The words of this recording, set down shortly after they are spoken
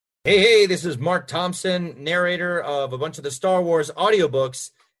Hey, this is Mark Thompson, narrator of a bunch of the Star Wars audiobooks,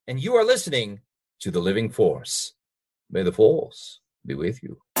 and you are listening to The Living Force. May the Force be with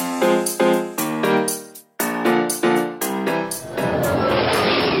you.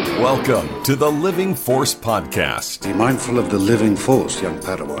 Welcome to the Living Force Podcast. Be mindful of the living force, young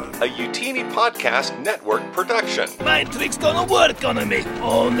Padawan. A Utini Podcast Network production. Mind tricks gonna work on me.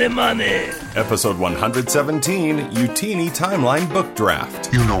 Only money. Episode 117, Utini Timeline Book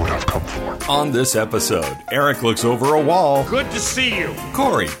Draft. You know what I've come for. On this episode, Eric looks over a wall. Good to see you.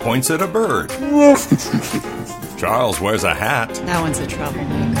 Corey points at a bird. Charles wears a hat. That one's a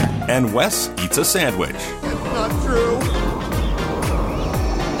troublemaker. And Wes eats a sandwich. Not true.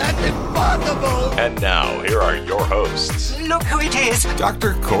 That's impossible. And now, here are your hosts. Look who it is.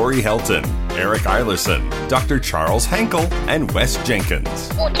 Dr. Corey Helton, Eric Eilerson, Dr. Charles Henkel, and Wes Jenkins.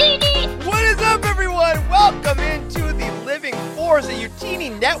 What is up, everyone? Welcome into the Living Force, a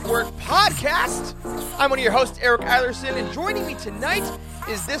Utini Network podcast. I'm one of your hosts, Eric Eilerson, and joining me tonight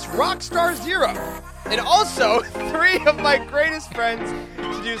is this Rockstar Zero, and also three of my greatest friends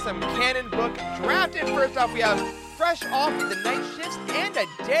to do some canon book drafting. First off, we have fresh off the night shifts and a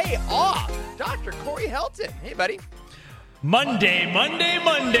day off, Dr. Corey Helton. Hey, buddy. Monday.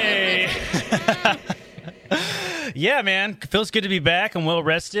 Yeah, man. Feels good to be back. I'm well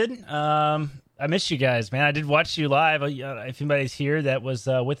rested. I missed you guys, man. I did watch you live. If anybody's here that was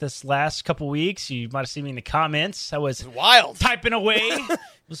with us last couple weeks, you might have seen me in the comments. I was wild typing away. It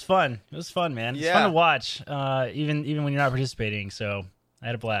was fun. It was fun, man. It's Yeah. fun to watch, even when you're not participating. So I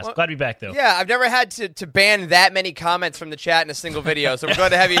had a blast. Well, Glad to be back, though. Yeah, I've never had to ban that many comments from the chat in a single video, so we're glad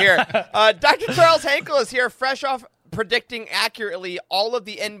to have you here. Dr. Charles Henkel is here, fresh off predicting accurately all of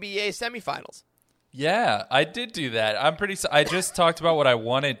the NBA semifinals. Yeah, I did do that. I just talked about what I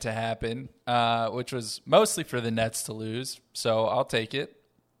wanted to happen, which was mostly for the Nets to lose, so I'll take it.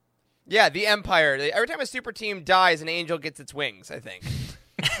 Yeah, the Empire. Every time a super team dies, an angel gets its wings, I think.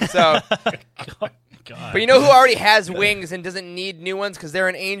 So, God. but you know who already has wings and doesn't need new ones because they're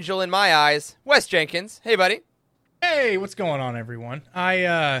an angel in my eyes? Wes Jenkins. Hey, buddy. Hey, what's going on, everyone?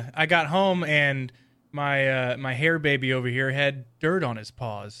 I got home and my hair baby over here had dirt on his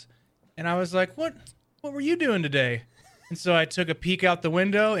paws, and I was like, "What were you doing today?" And so I took a peek out the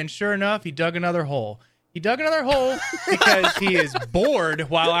window, and sure enough, he dug another hole. He dug another hole because he is bored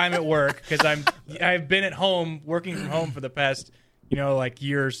while I'm at work because I've been at home working from home for the past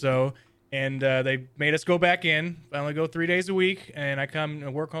year or so, and they made us go back in. I only go 3 days a week, and I come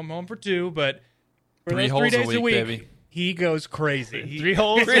and work home for 2, but for Three those holes 3 a days week, baby. he goes crazy. 3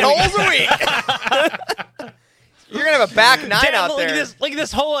 holes? 3 holes a week. You're going to have a back nine Damn, out look there. Look at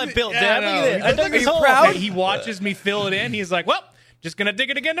this hole I built, Yeah, Dad. I Look know. at this. I dug this hole. Hey, he watches me fill it in. He's like, well, just going to dig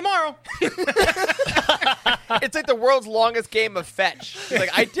it again tomorrow. It's like the world's longest game of fetch. It's like,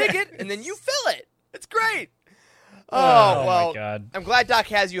 I dig it, and then you fill it. It's great. Oh, well, my God. I'm glad Doc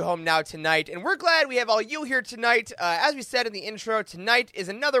has you home now tonight, and we're glad we have all you here tonight. As we said in the intro, tonight is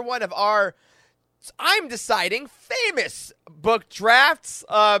another one of our, I'm deciding, famous book drafts.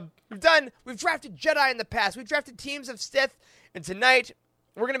 We've drafted Jedi in the past. We've drafted teams of Sith, and tonight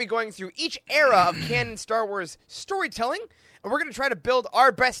we're going to be going through each era of canon Star Wars storytelling, and we're going to try to build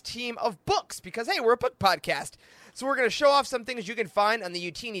our best team of books because, hey, we're a book podcast. So we're going to show off some things you can find on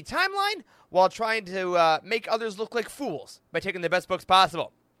the Utini timeline while trying to make others look like fools by taking the best books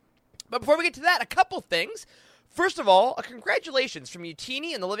possible. But before we get to that, a couple things. First of all, a congratulations from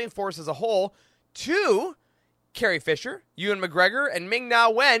Utini and the Living Force as a whole to Carrie Fisher, Ewan McGregor, and Ming-Na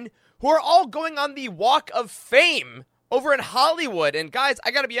Wen, who are all going on the Walk of Fame over in Hollywood. And guys,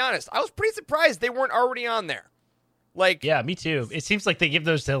 I got to be honest, I was pretty surprised they weren't already on there. Like, Yeah, me too. It seems like they give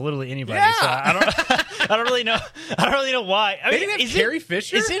those to literally anybody. Yeah. So I don't really know. I don't really know why. I They mean, didn't have is Carrie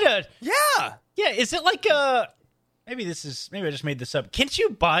Fisher? Is it a? yeah. Yeah. Is it like a? Maybe I just made this up. Can't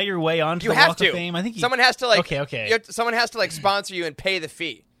you buy your way onto You the have Walk to. of Fame? I think someone has to Okay. Someone has to sponsor you and pay the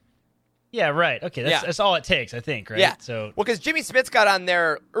fee. Yeah. Right. Okay. That's all it takes. I think. Right. Yeah. So. Well, because Jimmy Smits got on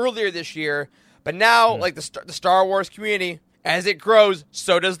there earlier this year, but now the Star Wars community, as it grows,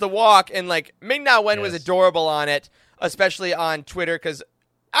 so does the Walk, and Ming-Na Wen was Yes. adorable on it, especially on Twitter, because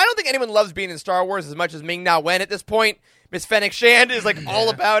I don't think anyone loves being in Star Wars as much as Ming-Na Wen at this point. Miss Fennec Shand is all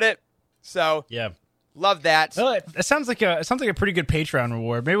about it. So Yeah. love that. Well, it sounds like a pretty good Patreon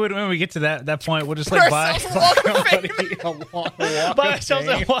reward. Maybe when we get to that point, we'll just Put buy ourselves a Walk of Fame. buy ourselves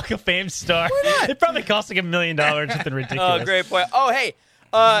a Walk of Fame star. It probably costs like $1 million, something ridiculous. Oh, great point. Oh, hey,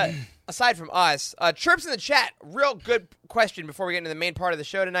 aside from us, Chirps in the chat, real good question before we get into the main part of the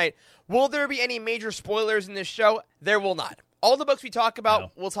show tonight. Will there be any major spoilers in this show? There will not. All the books we talk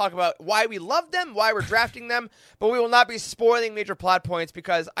about, we'll talk about why we love them, why we're drafting them, but we will not be spoiling major plot points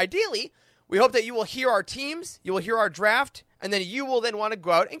because ideally, we hope that you will hear our teams, you will hear our draft, and then you will then want to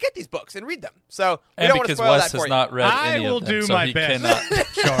go out and get these books and read them. So we don't want to spoil that for you. Wes has not read any I will of them, do so my he best, cannot.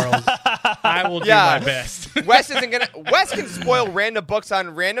 Charles. I will do my best. Wes can spoil random books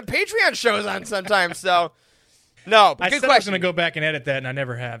on random Patreon shows on sometimes. So no, I good said I was question. going to go back and edit that, and I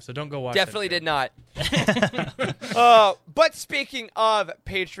never have. So don't go watch. Definitely that did not. But speaking of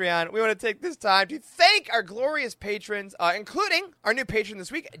Patreon, we want to take this time to thank our glorious patrons, including our new patron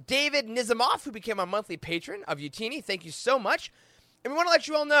this week, David Nizamov, who became a monthly patron of Utini. Thank you so much. And we want to let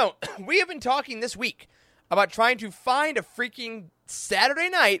you all know, we have been talking this week about trying to find a freaking Saturday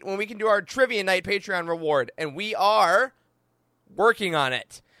night when we can do our Trivia Night Patreon reward. And we are working on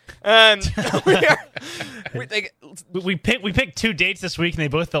it. We picked 2 dates this week and they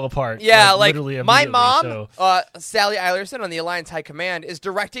both fell apart. Yeah, like literally my immediately, mom, Sally Eilerson on the Alliance High Command, is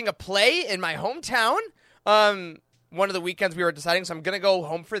directing a play in my hometown. One of the weekends we were deciding, so I'm gonna go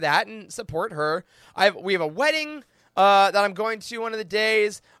home for that and support her. We have a wedding that I'm going to one of the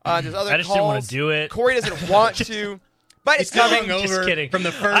days. There's other I just calls. didn't want to do it. Corey doesn't want to. But it's coming. Just kidding. From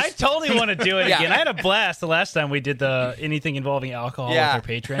the first. I totally want to do it Yeah. again. I had a blast the last time we did the anything involving alcohol with our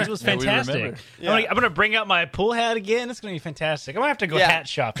patrons. It was Yeah, we fantastic. remember. Yeah. I'm going to bring out my pool hat again. It's going to be fantastic. I'm going to have to go Yeah. hat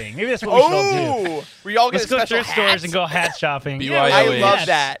shopping. Maybe that's what we should all do. We all get Let's a go special thrift stores hats? and go hat shopping. BYOH. I love hats.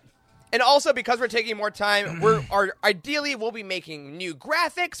 that. And also, because we're taking more time, ideally we'll be making new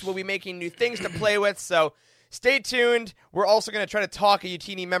graphics. We'll be making new things to play with. So stay tuned. We're also going to try to talk a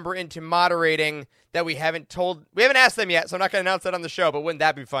Utini member into moderating that we haven't asked them yet, so I'm not going to announce that on the show, but wouldn't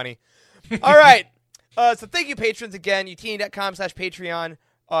that be funny? All right. So thank you, patrons, again. Utini.com/Patreon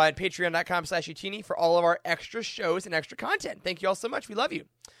and Patreon.com/Utini for all of our extra shows and extra content. Thank you all so much. We love you.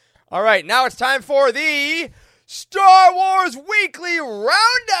 All right. Now it's time for the Star Wars Weekly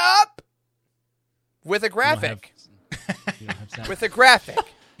Roundup with a graphic. You don't have sound. With a graphic.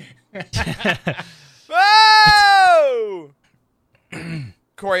 Whoa!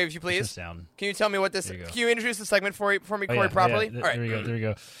 Corey, if you Just please. sound. Can you tell me what this... There you go. Can you introduce the segment for me, Oh, Corey, yeah, properly? yeah. All right. There we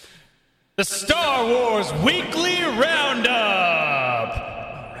go. The Star Wars Weekly Roundup.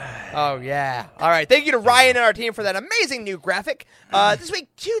 Oh, yeah. All right. Thank you to Ryan and our team for that amazing new graphic. This week,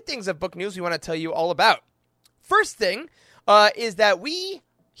 2 things of book news we want to tell you all about. First thing is that we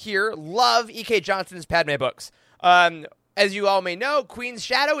here love E.K. Johnson's Padme books. As you all may know, Queen's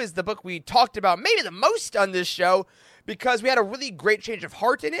Shadow is the book we talked about maybe the most on this show because we had a really great change of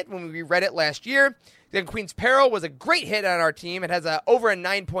heart in it when we read it last year. Then Queen's Peril was a great hit on our team. It has over a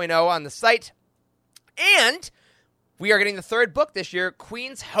 9.0 on the site. And we are getting the 3rd book this year,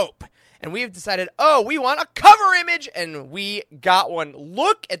 Queen's Hope. And we've decided, we want a cover image, and we got one.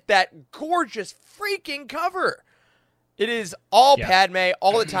 Look at that gorgeous freaking cover. It is all Padme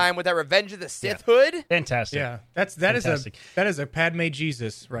all the time with that Revenge of the Sith hood. Fantastic. Yeah, that is a Padme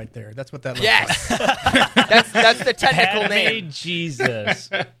Jesus right there. That's what that looks Yes. like. that's the technical Padme name.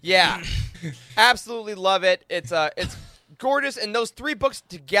 Jesus. Yeah. Absolutely love it. It's gorgeous, and those 3 books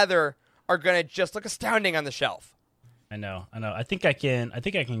together are going to just look astounding on the shelf. I know. I think I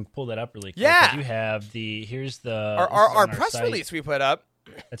can pull that up really quick. Yeah. I do have here's the Our press release we put up.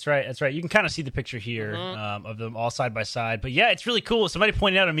 That's right. You can kind of see the picture here of them all side by side. But yeah, it's really cool. Somebody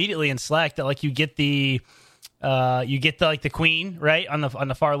pointed out immediately in Slack that like you get the like the queen right on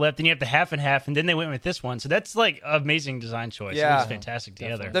the far left, then you have the half and half, and then they went with this one. So that's like amazing design choice. Yeah. It was fantastic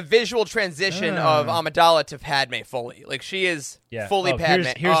together. The visual transition of Amidala to Padme fully. Like she is fully Padme.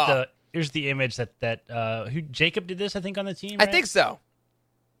 Here's the image that who Jacob did this, I think, on the team. I right? think so.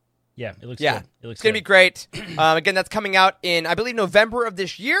 Yeah, it looks Yeah, good. It looks it's going to good. be great. Again, that's coming out in, I believe, November of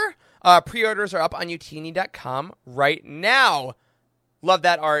this year. Pre-orders are up on utini.com right now. Love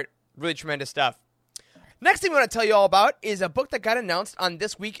that art. Really tremendous stuff. Next thing we want to tell you all about is a book that got announced on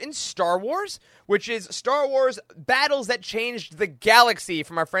This Week in Star Wars, which is Star Wars Battles That Changed the Galaxy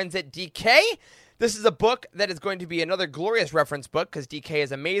from our friends at DK. This is a book that is going to be another glorious reference book because DK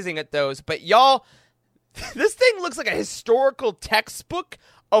is amazing at those. But y'all, this thing looks like a historical textbook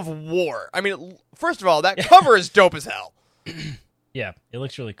of war. I mean, first of all, that cover is dope as hell. Yeah, it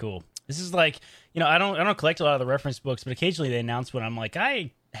looks really cool. This is like, I don't collect a lot of the reference books, but occasionally they announce one. I'm like,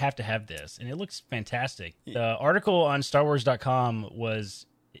 I have to have this, and it looks fantastic. The article on StarWars.com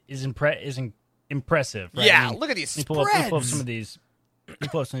is impressive. Right? Yeah, look at these Pull up spreads. some of these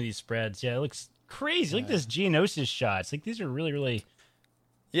spreads. Yeah, it looks crazy. Look at this Geonosis shots. Like these are really, really,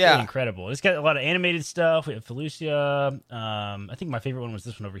 really incredible. It's got a lot of animated stuff. We have Felucia. I think my favorite one was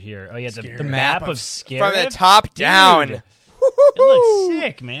this one over here. Oh yeah, the map of Scarab from the top down. It looks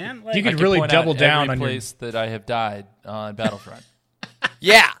sick, man. Like, You I could can really point double out down every on your. place that I have died on Battlefront.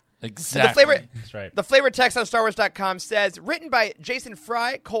 Yeah. Exactly. that's right. The flavor text on StarWars.com says, written by Jason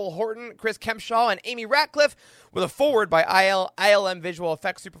Fry, Cole Horton, Chris Kempshaw, and Amy Ratcliffe, with a foreword by ILM visual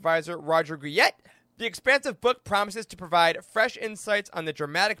effects supervisor Roger Guyette. The expansive book promises to provide fresh insights on the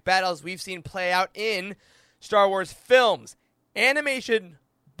dramatic battles we've seen play out in Star Wars films, animation,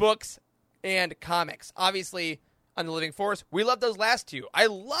 books, and comics. Obviously, on The Living Force, we love those last two. I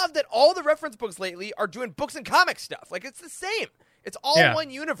love that all the reference books lately are doing books and comic stuff. Like, it's the same. It's all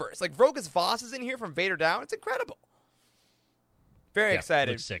one universe. Like, Rogus Voss is in here from Vader Down. It's incredible. Very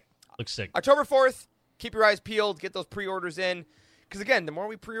excited. Looks sick. October 4th, keep your eyes peeled. Get those pre-orders in. Because, again, the more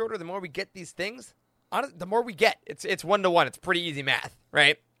we pre-order, the more we get these things. The more we get. It's 1-to-1. It's pretty easy math,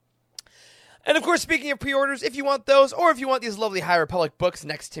 right? And, of course, speaking of pre-orders, if you want those, or if you want these lovely High Republic books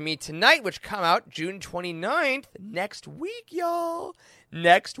next to me tonight, which come out June 29th, next week, y'all.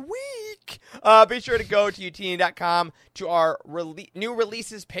 Next week. Be sure to go to utini.com to our new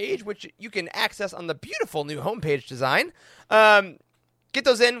releases page, which you can access on the beautiful new homepage design. Get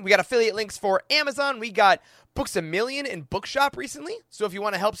those in. We got affiliate links for Amazon. We got Books A Million in Bookshop recently. So if you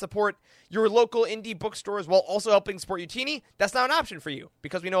want to help support your local indie bookstores while also helping support Utini, that's not an option for you,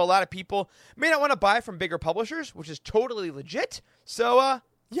 because we know a lot of people may not want to buy from bigger publishers, which is totally legit. So,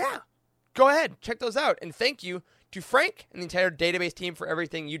 yeah, go ahead. Check those out. And thank you to Frank and the entire database team for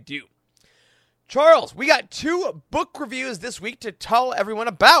everything you do. Charles, we got 2 book reviews this week to tell everyone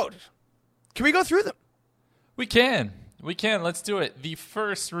about. Can we go through them? We can. Let's do it. The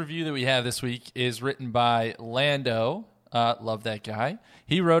first review that we have this week is written by Lando. Love that guy.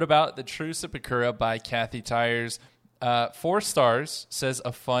 He wrote about The Truce of Bakura by Kathy Tyers. 4 stars, says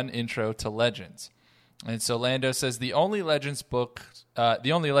a fun intro to Legends. And so Lando says the only Legends books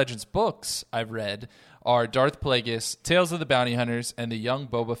I've read are Darth Plagueis, Tales of the Bounty Hunters, and the Young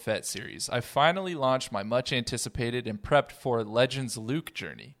Boba Fett series. I finally launched my much anticipated and prepped for Legends Luke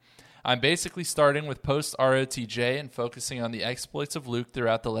journey. I'm basically starting with post-ROTJ and focusing on the exploits of Luke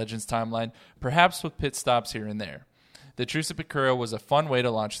throughout the Legends timeline, perhaps with pit stops here and there. The Truce of Bakura was a fun way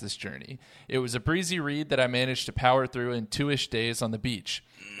to launch this journey. It was a breezy read that I managed to power through in 2-ish days on the beach.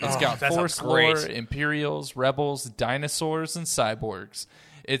 It's got Force lore, Imperials, Rebels, dinosaurs, and cyborgs.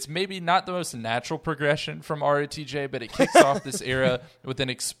 It's maybe not the most natural progression from ROTJ, but it kicks off this era with an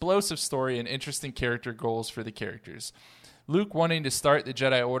explosive story and interesting character goals for the characters. Luke wanting to start the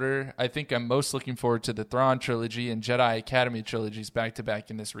Jedi Order, I think I'm most looking forward to the Thrawn trilogy and Jedi Academy trilogies back-to-back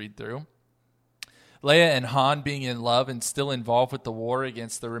in this read-through. Leia and Han being in love and still involved with the war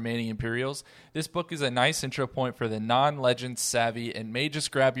against the remaining Imperials. This book is a nice intro point for the non-Legends savvy and may just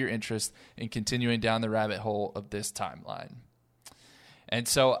grab your interest in continuing down the rabbit hole of this timeline. And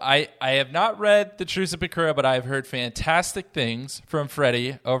so I have not read The Truce of Bakura, but I've heard fantastic things from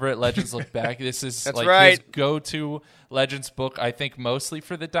Freddie over at Legends Look Back. This is his go-to Legends book, I think mostly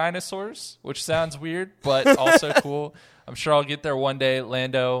for the dinosaurs, which sounds weird, but also cool. I'm sure I'll get there one day.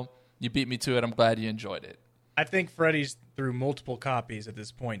 Lando, you beat me to it. I'm glad you enjoyed it. I think Freddie's through multiple copies at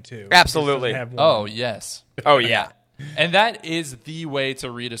this point, too. Absolutely. Oh, yes. Oh, yeah. And that is the way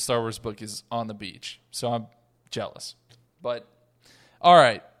to read a Star Wars book, is on the beach. So I'm jealous. But, all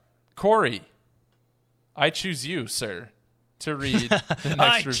right. Corey, I choose you, sir, to read the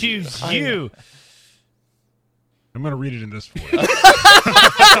next review. Choose you. I'm going to read it in this voice.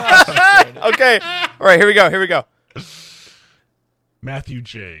 Okay. All right, here we go. Matthew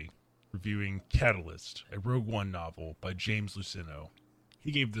J. reviewing Catalyst, a Rogue One novel by James Luceno.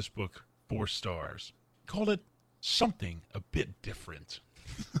 He gave this book 4 stars. Called it something a bit different.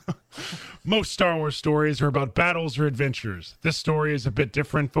 Most Star Wars stories are about battles or adventures. This story is a bit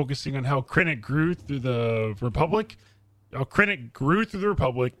different, focusing on how Krennic grew through the Republic. And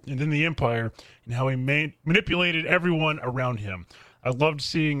then the Empire, and how he manipulated everyone around him. I loved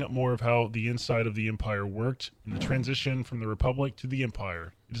seeing more of how the inside of the Empire worked and the transition from the Republic to the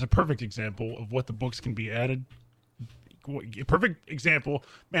Empire. It is a perfect example of what the books can be added. Perfect example.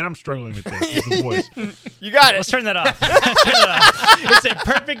 Man, I'm struggling with this. With the voice. You got it. Let's turn that off. It's a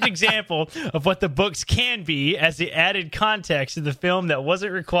perfect example of what the books can be as the added context to the film that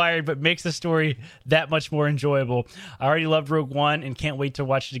wasn't required but makes the story that much more enjoyable. I already loved Rogue One and can't wait to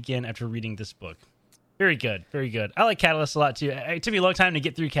watch it again after reading this book. Very good. Very good. I like Catalyst a lot, too. It took me a long time to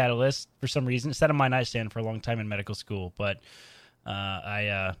get through Catalyst for some reason. It sat on my nightstand for a long time in medical school, but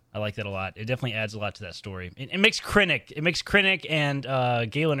I like that a lot. It definitely adds a lot to that story. It makes Krennic and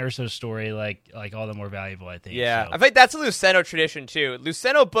Galen Erso's story like all the more valuable, I think. Yeah, so. I think that's a Luceno tradition too.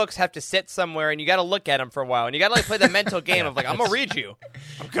 Luceno books have to sit somewhere, and you got to look at them for a while, and you got to play the mental game of I'm gonna read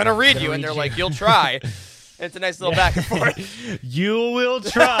you, and they're like, you'll try, And it's a nice little back and forth. You will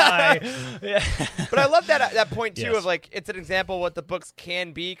try. But I love that point, too, Yes. of, like, it's an example of what the books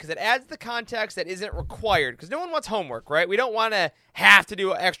can be, because it adds the context that isn't required, because no one wants homework, right? We don't want to have to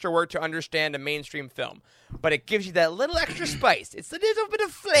do extra work to understand a mainstream film. But it gives you that little extra spice. It's a little bit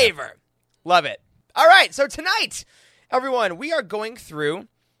of flavor. Love it. All right, so tonight, everyone, we are going through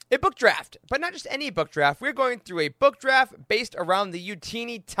a book draft, but not just any book draft. We're going through a book draft based around the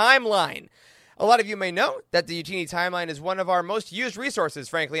Youtini timeline. A lot of you may know that the Youtini timeline is one of our most used resources,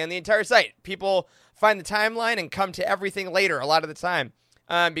 frankly, on the entire site. People find the timeline and come to everything later a lot of the time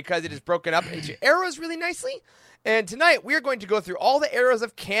because it is broken up into eras really nicely. And tonight, we are going to go through all the eras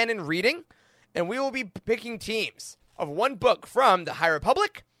of canon reading, and we will be picking teams of one book from the High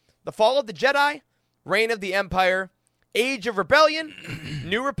Republic, The Fall of the Jedi, Reign of the Empire, Age of Rebellion,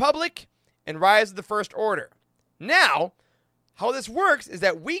 New Republic, and Rise of the First Order. Now, how this works is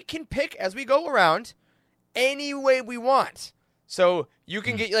that we can pick as we go around any way we want. So you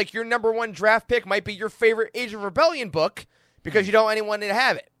can get, like, your number one draft pick might be your favorite Age of Rebellion book because you don't want anyone to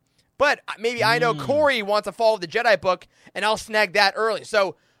have it. But maybe I know Corey wants a Fall of the Jedi book, and I'll snag that early.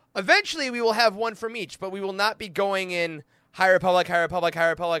 So eventually we will have one from each, but we will not be going in High Republic, High Republic, High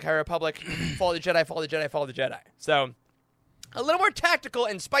Republic, High Republic, Fall of the Jedi, Fall of the Jedi, Fall of the Jedi. So a little more tactical.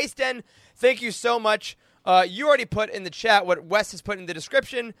 And Spice Den, thank you so much. You already put in the chat what Wes has put in the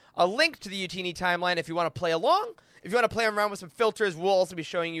description, a link to the Youtini timeline if you want to play along. If you want to play around with some filters, we'll also be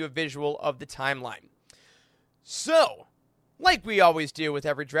showing you a visual of the timeline. So, like we always do with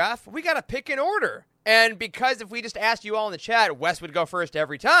every draft, we got to pick an order. And because if we just asked you all in the chat, Wes would go first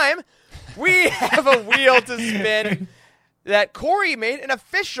every time, we have a wheel to spin that Corey made an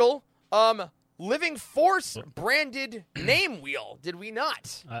official Living Force branded name wheel. Did we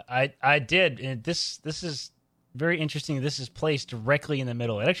not? I did. And this is very interesting. This is placed directly in the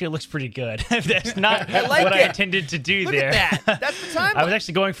middle. It actually looks pretty good. That's not what I intended to do Look there. at that. That's the timeline. I was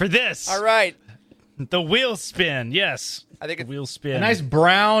actually going for this. All right. The wheel spin. Yes. I think the it's wheel spin. A nice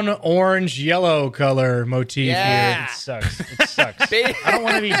brown, orange, yellow color motif Yeah. here. It sucks. It sucks. I don't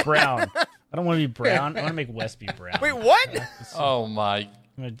want to be brown. I want to make Wes be brown. Wait, what? Oh my.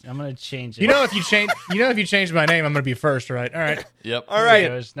 I'm gonna change it. You know, if you change my name, I'm gonna be first, right? All right. Yep. All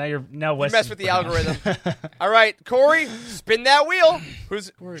right. Now Wes Mess is with the brown. algorithm. All right, Corey, spin that wheel.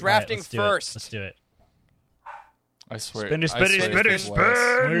 Who's drafting let's do first? Let's do it. I swear. Spin it, I spin it, swear spin it, it's spin.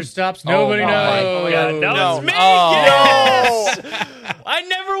 Wes. Winner stops. Nobody my knows. Oh yeah, no, No. it's me. Oh. Yes! I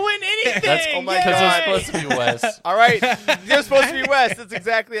never win anything. That's Oh my because God. it's supposed to be Wes. All right, you're supposed to be West. That's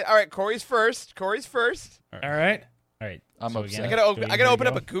exactly it. All right, Corey's first. All right. All right. I'm so upset. again, I gotta open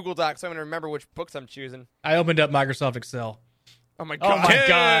up a Google Doc so I'm gonna remember which books I'm choosing. I opened up Microsoft Excel. Oh my Oh god! my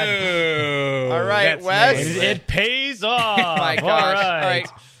god! All right, That's Wes. nice. It pays off. My gosh! All All right. right,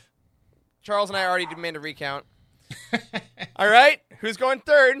 Charles and I already demanded a recount. All right, who's going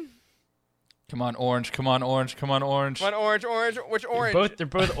third? Come on, orange. Come on, orange. Come on, orange. One orange. Which orange? They're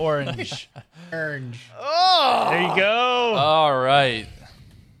both orange. Orange. Oh! There you go. All right.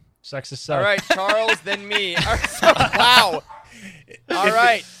 Sucks to suck. All right, Charles, then me. All right, so, wow. All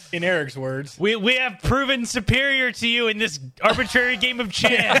right. In Eric's words. We have proven superior to you in this arbitrary game of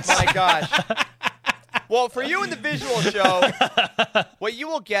chance. My gosh. Well, for you in the visual show, what you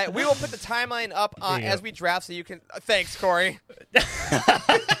will get, we will put the timeline up There you as go. we draft so you can. Thanks, Corey.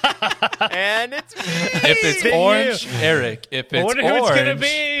 And it's me. If it's orange, Eric. If I it's wonder who it's orange, gonna be.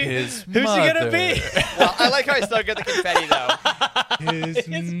 his Who's mother. it gonna be? Well, I like how I still get the confetti,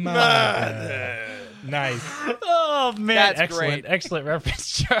 though. His mother. Nice. Oh man, That's excellent, great. excellent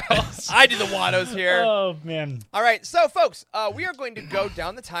reference, Charles. I do the Wattos here. Oh man. All right, so, folks, we are going to go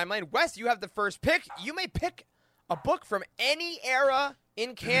down the timeline. Wes, you have the first pick. You may pick a book from any era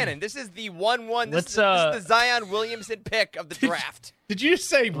in canon. This is the 1-1. This is the Zion Williamson pick of the draft. Did you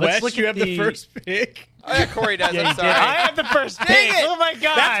say, Let's Wes, look you at have the the- first pick? Oh, yeah, Corey does. Yeah, I'm you did. sorry. I have the first Dang pick. it. Oh my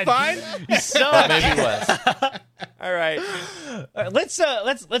god. That's fine. You so Maybe Wes. All right. let's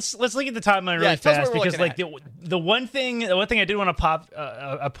look at the timeline really Yeah, tell us fast what we're because like looking the one thing I did want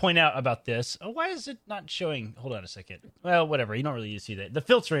to point out about this. Oh, why is it not showing? Hold on a second. Well, whatever. You don't really see that. The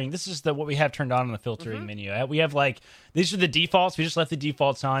filtering. This is what we have turned on in the filtering menu. We have these are the defaults. We just left the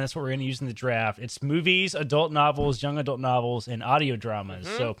defaults on. That's what we're going to use in the draft. It's movies, adult novels, young adult novels, and audio dramas.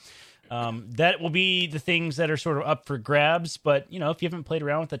 So. That will be the things that are sort of up for grabs, but if you haven't played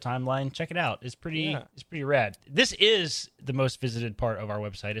around with the timeline, check it out. It's pretty rad. This is the most visited part of our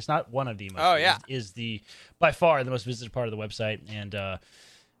website. It's not one of the most. Oh, yeah. It is by far the most visited part of the website, and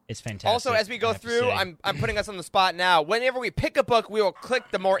it's fantastic. Also, as we go I have to through, say. I'm putting us on the spot now. Whenever we pick a book, we will click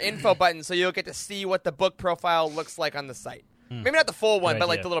the more info button so you'll get to see what the book profile looks like on the site. Maybe not the full one, Good but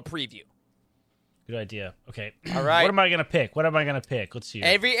like idea. the little preview. Good idea. Okay. All right. What am I gonna pick? Let's see.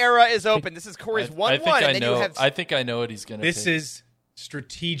 Every era is open. This is Corey's 1-1. I think I know what he's gonna. This pick. is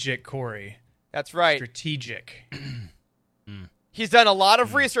strategic, Corey. That's right. Strategic. He's done a lot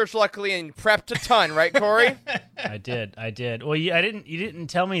of research, luckily, and prepped a ton, right, Corey? I did. Well, you didn't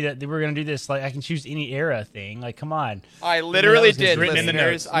tell me that they were gonna do this. Like, I can choose any era thing. Like, come on. I literally did, written in the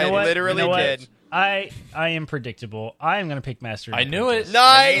listeners. notes. I literally did. I am predictable. I am gonna pick Master. I knew it.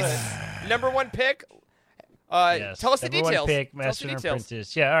 Nice. Number 1 pick. Yes. Tell us the Number details. One pick, Master and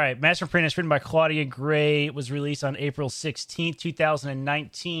Apprentice. Yeah, all right. Master and Apprentice, written by Claudia Gray, was released on April 16th,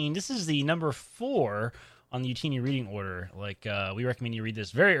 2019. This is the number 4 on the Utini reading order. Like, we recommend you read this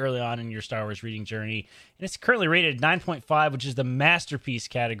very early on in your Star Wars reading journey. And it's currently rated 9.5, which is the masterpiece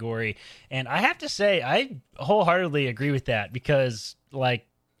category. And I have to say, I wholeheartedly agree with that because, like,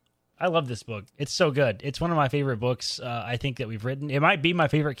 I love this book. It's so good. It's one of my favorite books, I think, that we've written. It might be my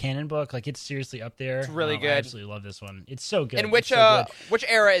favorite canon book. Like, it's seriously up there. It's really good. I absolutely love this one. It's so good. And which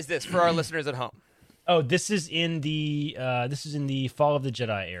era is this for our listeners at home? Oh, this is in the Fall of the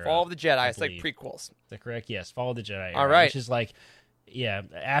Jedi era. Fall of the Jedi. It's like prequels. Is that correct? Yes, Fall of the Jedi era. All right. Which is like,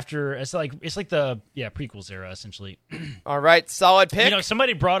 after it's like the prequels era essentially. All right, solid pick. You know,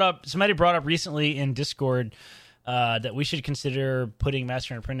 somebody brought up recently in Discord that we should consider putting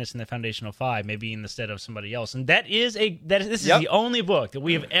Master and Apprentice in the Foundational 5, maybe in the stead of somebody else. And this is the only book that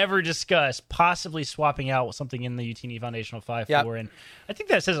we have ever discussed possibly swapping out something in the Utini Foundational 5 for. And I think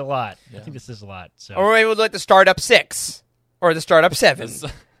that says a lot. Yeah. I think this says a lot. So. Or maybe we'll like the Startup 6 or the Startup 7.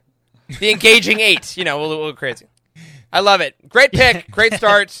 The Engaging 8. You know, we'll go crazy. I love it. Great pick. Great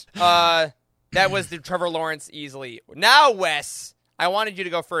start. That was the Trevor Lawrence easily. Now, Wes, I wanted you to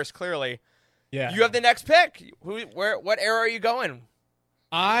go first, clearly. Yeah. You have the next pick. What era are you going?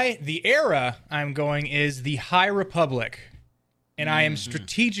 The era I'm going is the High Republic, and I am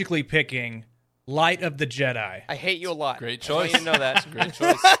strategically picking Light of the Jedi. I hate you a lot. Great choice. I want you to know that. Great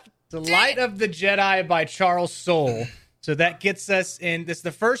choice. The Light of the Jedi by Charles Soule. So that gets us in. This is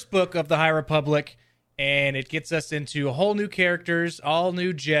the first book of the High Republic, and it gets us into whole new characters, all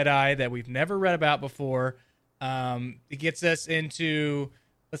new Jedi that we've never read about before. It gets us into,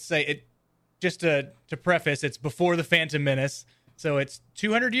 let's say it. Just to preface, it's before the Phantom Menace, so it's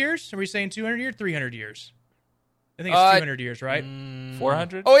 200 years. Are we saying 200 years? 300 years? I think it's 200 years, right?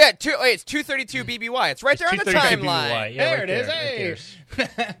 400? Oh yeah, it's 232 BBY. It's right there on the timeline. Yeah, there it is.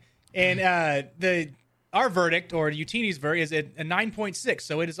 Hey. And our verdict, or Utini's verdict, is a 9.6.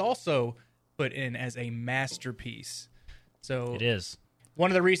 So it is also put in as a masterpiece. So it is one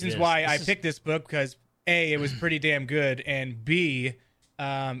of the reasons why I picked this book, because A, it was pretty damn good, and B,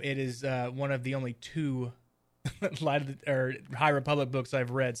 it is one of the only 2 High Republic books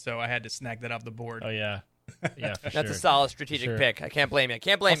I've read, so I had to snag that off the board. Oh yeah, yeah. For That's sure. a solid strategic pick. I can't blame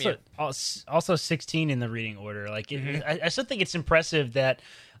you. Also 16 in the reading order. Like, I still think it's impressive that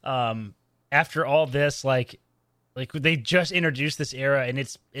after all this, like they just introduced this era and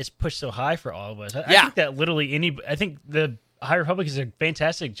it's pushed so high for all of us. I think that literally I think the High Republic is a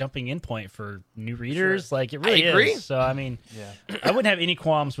fantastic jumping in point for new readers. Sure. Like, it really is. So, I mean, I wouldn't have any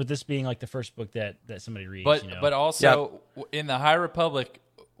qualms with this being like the first book that somebody reads. But also in the High Republic,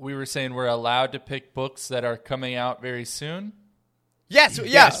 we were saying we're allowed to pick books that are coming out very soon. Yes, we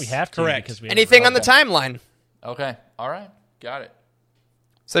have to. Correct. Because anything on the timeline. Okay, all right, got it.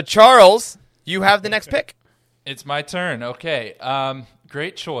 So Charles, you have the next pick. It's my turn. Okay,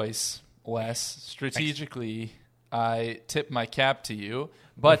 great choice, Wes. Strategically, I tip my cap to you,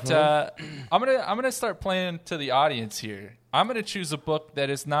 but I'm gonna start playing to the audience here. I'm gonna choose a book that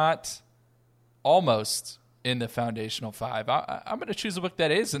is not almost in the Foundational 5. I'm gonna choose a book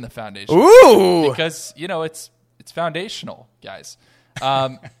that is in the Foundational. Ooh, because it's foundational, guys.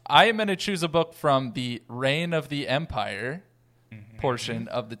 I am gonna choose a book from the Reign of the Empire portion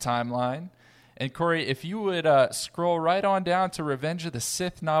of the timeline. And Corey, if you would scroll right on down to Revenge of the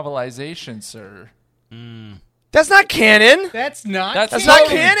Sith novelization, sir. That's not canon. That's not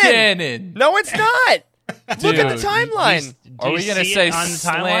canon. No, it's not. Look at the timeline. Are we going to say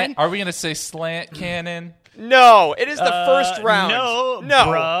slant? Are we going to say slant canon? No, it is the first round. No.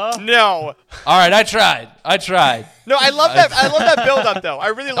 No. All right, I tried. No, I love that. I love that build up though. I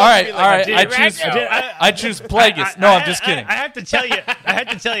really love. All right. I choose Plagueis. No, I'm just kidding. I have to tell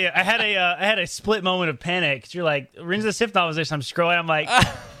you. I had a split moment of panic. 'Cause you're like, Rings of the Sith novelization. I'm scrolling. I'm like,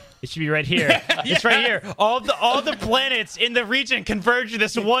 it should be right here. It's right here. All the planets in the region converge to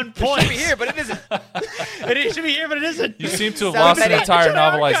this one point. It should be here, but it isn't. It should be here, but it isn't. You seem to have lost an entire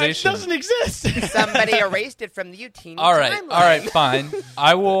novelization. It doesn't exist. Somebody erased it from the Utini timeline. All right, fine.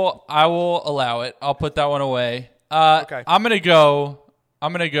 I will allow it. I'll put that one away. Okay. I'm gonna go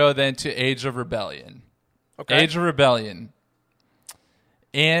I'm going to go then to Age of Rebellion. Okay. Age of Rebellion.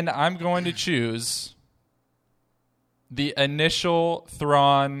 And I'm going to choose the initial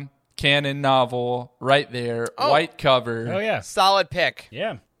Thrawn canon novel right there, white cover. Oh, yeah. Solid pick.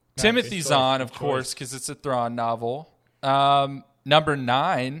 Yeah. Timothy Good Zahn, choice, of good course, because it's a Thrawn novel. Number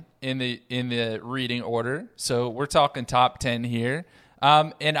 9 in the reading order. So we're talking top 10 here.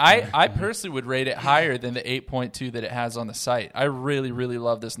 And I personally would rate it higher than the 8.2 that it has on the site. I really, really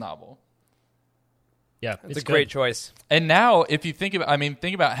love this novel. Yeah, It's a great choice. And now, if you think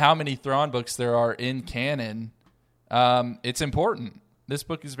about how many Thrawn books there are in canon. It's important. This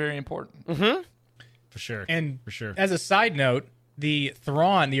book is very important. Mm-hmm. For sure. And for sure. As a side note, the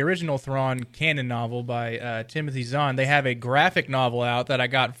original Thrawn canon novel by Timothy Zahn, they have a graphic novel out that I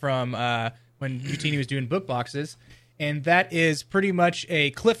got from when Utini was doing book boxes, and that is pretty much a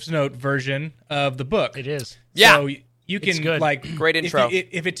Cliff's Note version of the book. It is. Yeah. So you It's can good. like Great intro.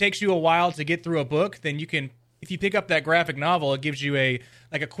 If it takes you a while to get through a book, then you can. If you pick up that graphic novel, it gives you a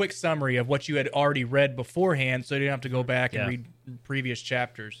quick summary of what you had already read beforehand, so you don't have to go back and read previous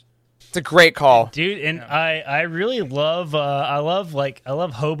chapters. It's a great call, dude. And I really love I love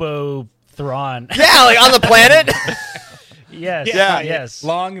Hobo Thrawn. Yeah, like on the planet. Yes. Yeah. Yes.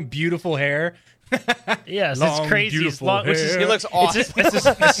 Long, beautiful hair. Yes, Long, it's crazy. beautiful Which is, hair. He looks awesome.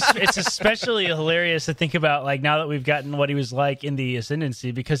 It's especially hilarious to think about, like, now that we've gotten what he was like in the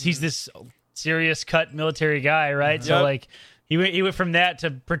Ascendancy, because he's this serious cut military guy, right? So, Yep. like, he went from that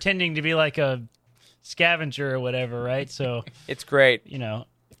to pretending to be like a scavenger or whatever, right? So It's great. you know,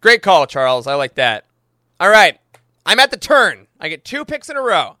 Great call, Charles. I like that. All right. I'm at the turn. I get 2 picks in a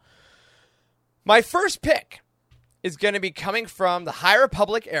row. My first pick is going to be coming from the High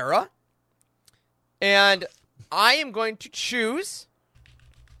Republic era. And I am going to choose,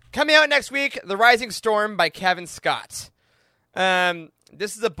 coming out next week, The Rising Storm by Kevin Scott.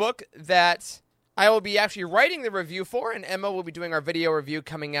 This is a book that I will be actually writing the review for, and Emma will be doing our video review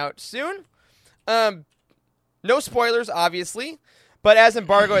coming out soon. No spoilers, obviously, but as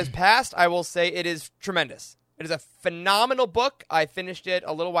embargo has passed, I will say it is tremendous. It is a phenomenal book. I finished it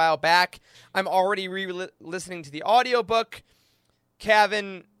a little while back. I'm already re-listening to the audiobook.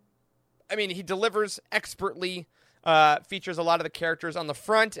 Kevin, I mean, he delivers expertly, features a lot of the characters on the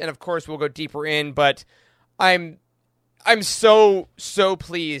front, and of course we'll go deeper in, but I'm so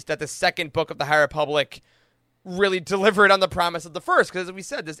pleased that the second book of the High Republic really delivered on the promise of the first, because as we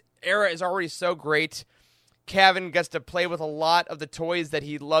said, this era is already so great. Kevin gets to play with a lot of the toys that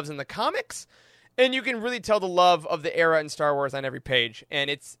he loves in the comics, and you can really tell the love of the era in Star Wars on every page,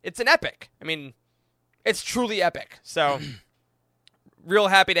 and it's an epic. I mean, it's truly epic. So, real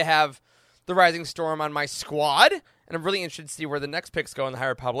happy to have The Rising Storm on my squad, and I'm really interested to see where the next picks go in the High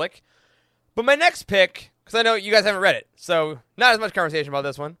Republic. But my next pick, because I know you guys haven't read it, so not as much conversation about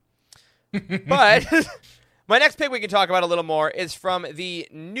this one. But my next pick we can talk about a little more is from the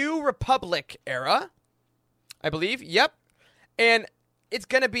New Republic era, I believe. Yep. And it's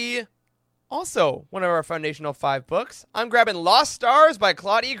going to be also one of our Foundational 5 books. I'm grabbing Lost Stars by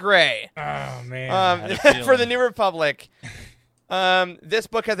Claudia Gray. Oh, man. For the New Republic. This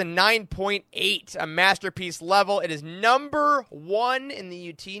book has a 9.8, a masterpiece level. It is number 1 in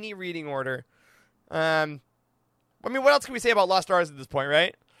the Utini reading order. I mean, what else can we say about Lost Stars at this point,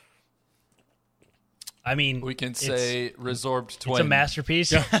 right? I mean, We can say Resorbed Twin. it's a masterpiece.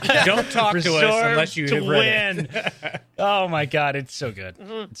 Don't talk to us Restored unless you to have read it. win. Oh my god, it's so good.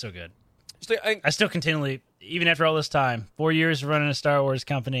 It's so good. I still continually, even after all this time, 4 years of running a Star Wars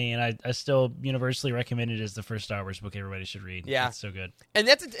company, and I still universally recommend it as the first Star Wars book everybody should read. Yeah. It's so good. And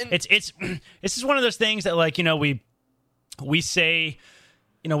that's It's just one of those things that, like, you know, we say,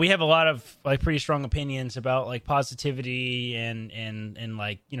 you know, we have a lot of, like, pretty strong opinions about, like, positivity and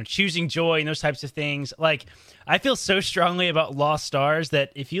like, you know, choosing joy and those types of things. Like, I feel so strongly about Lost Stars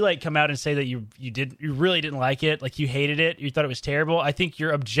that if you, like, come out and say that you really didn't like it, like, you hated it, you thought it was terrible, I think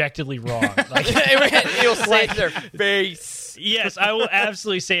you're objectively wrong. Like, you'll say it to their face. Yes, I will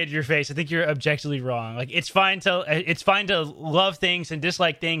absolutely say it to your face. I think you're objectively wrong. Like, it's fine to love things and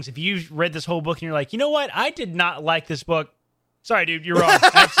dislike things. If you read this whole book and you're like, you know what, I did not like this book. Sorry, dude, you're wrong.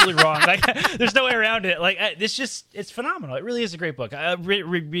 Absolutely wrong. Like, there's no way around it. Like, it's phenomenal. It really is a great book. I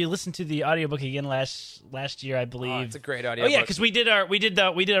listened to the audiobook again last year, I believe. Oh, it's a great audiobook. Oh yeah, because we did a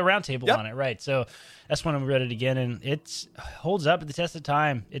roundtable on it, right? So that's when we read it again, and it holds up at the test of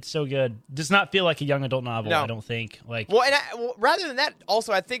time. It's so good. Does not feel like a young adult novel. No. I don't think. Like, Well, rather than that,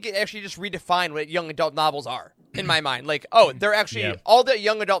 also, I think it actually just redefined what young adult novels are, in my mind. Like, they're actually, all the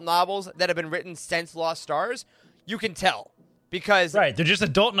young adult novels that have been written since Lost Stars, you can tell. Because Right, they're just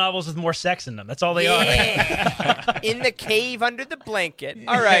adult novels with more sex in them. That's all they are. in the cave under the blanket.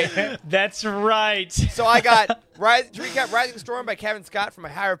 All right. That's right. So I got to recap Rising Storm by Kevin Scott for my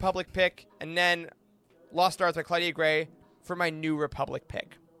High Republic pick, and then Lost Stars by Claudia Gray for my New Republic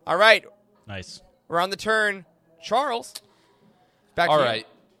pick. All right. Nice. We're on the turn. Charles. Back to you.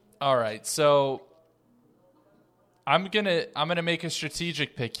 All right. So I'm gonna make a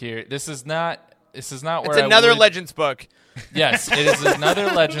strategic pick here. This is not where it's another Legends book. Yes, it is another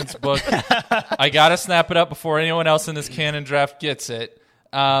Legends book. I gotta snap it up before anyone else in this canon draft gets it.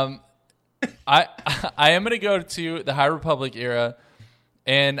 I am gonna go to the High Republic era,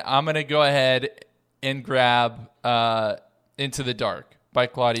 and I'm gonna go ahead and grab Into the Dark by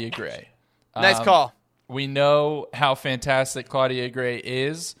Claudia Gray. Nice call. We know how fantastic Claudia Gray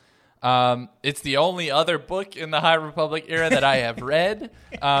is. It's the only other book in the High Republic era that I have read.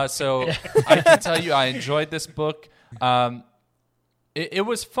 So I can tell you I enjoyed this book. It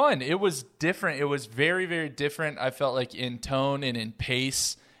was fun. It was different. It was very, very different. I felt like in tone and in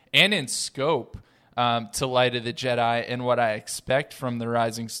pace and in scope to Light of the Jedi and what I expect from the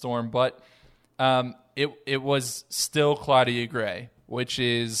Rising Storm. But it was still Claudia Gray, which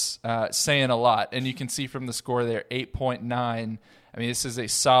is saying a lot. And you can see from the score there, 8.9. I mean, this is a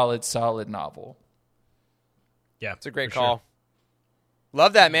solid novel. Yeah, it's a great call. Sure.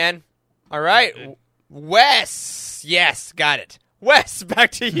 Love that, man. All right. Wes. Yes, got it. Wes,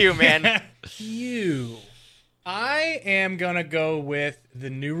 back to you, man. I am going to go with the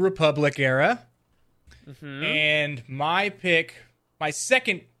New Republic era. Mm-hmm. And my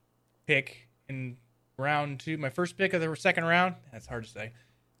second pick in round 2, my first pick of the second round, that's hard to say,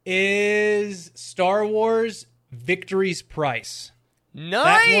 is Star Wars Victory's Price. Nice.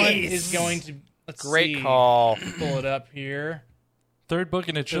 That one is going to, great call. Pull it up here. Third book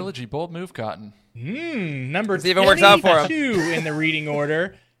in a trilogy. Bold move, Cotton. Number it even works out for him. 2 in the reading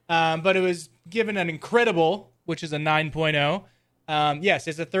order. But it was given an incredible, which is a 9.0. Yes,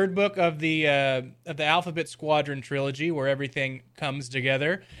 it's the third book of the Alphabet Squadron trilogy where everything comes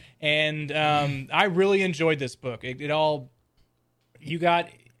together. And I really enjoyed this book. I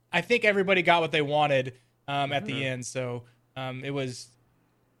think everybody got what they wanted at the end. So that's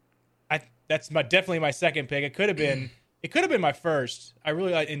definitely my second pick. It could have been my first. I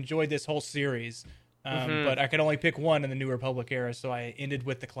really enjoyed this whole series. But I could only pick one in the New Republic era, so I ended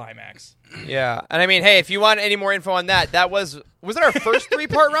with the climax. Yeah, and I mean, hey, if you want any more info on that was it our first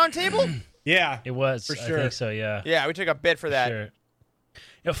 3-part roundtable? Yeah, it was for sure. I think so. Yeah, yeah, we took a bit for that. Sure.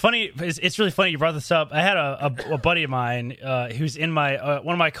 Funny, it's really funny you brought this up. I had a buddy of mine who's in my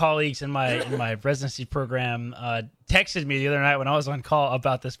one of my colleagues in my residency program texted me the other night when I was on call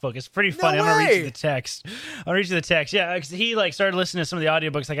about this book. It's pretty funny. No I'm gonna way. read you the text. Yeah, because he started listening to some of the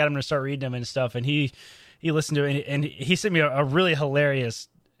audiobooks. I got him to start reading them and stuff, and he listened to it, and he sent me a really hilarious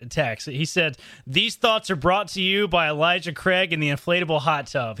text. He said, "These thoughts are brought to you by Elijah Craig in the inflatable hot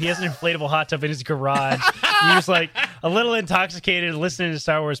tub." He has an inflatable hot tub in his garage. He was like a little intoxicated listening to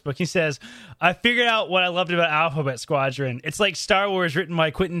Star Wars book. He says, "I figured out what I loved about Alphabet Squadron. It's like Star Wars written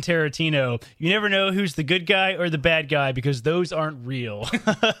by Quentin Tarantino. You never know who's the good guy or the bad guy because those aren't real."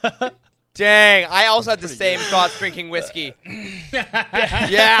 Dang, I also had the same thoughts drinking whiskey.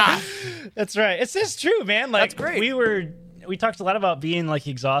 Yeah. That's right. It's just true, man. That's great. We talked a lot about being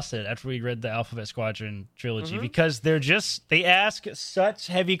exhausted after we read the Alphabet Squadron trilogy because they ask such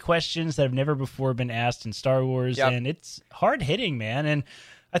heavy questions that have never before been asked in Star Wars, and it's hard hitting, man. And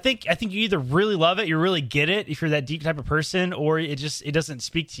I think you either really love it, you really get it if you're that deep type of person, or it doesn't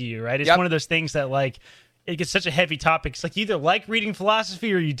speak to you, right? It's one of those things that it gets such a heavy topic. It's you either like reading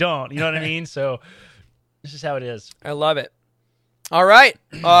philosophy or you don't. You know what I mean? So this is how it is. I love it. All right,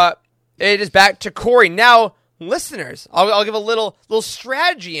 it is back to Corey now. Listeners, I'll give a little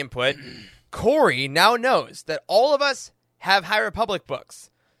strategy input. Corey now knows that all of us have High Republic books.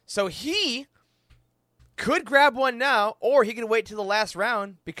 So he could grab one now, or he can wait till the last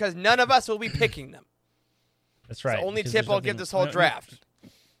round because none of us will be picking them. That's right. It's the only tip I'll give this whole draft.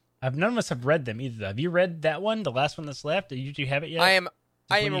 None of us have read them either. Have you read that one, the last one that's left? Do you have it yet? I am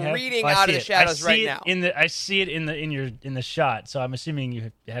reading Out of the Shadows right now. I see it in the shot, so I'm assuming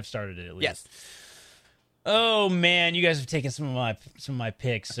you have started it at least. Yes. Oh man, you guys have taken some of my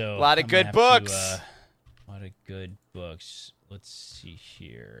picks. So a lot of good books. A lot of good books. Let's see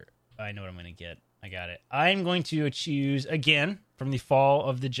here. I know what I'm going to get. I got it. I'm going to choose again from the Fall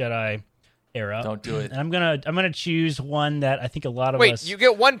of the Jedi era. Don't do it. And I'm gonna choose one that I think a lot of us. Wait, you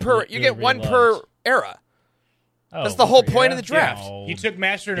get one per. You get one per era. Oh, that's the whole point of the draft. No. You took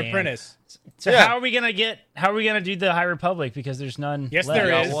Master and Apprentice. So how are we gonna do the High Republic? Because there's none. Yes, left.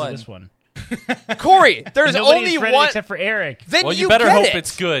 there is. This one. Corey, there's Nobody's only read one. it except for Eric. Then Well, you better get hope it.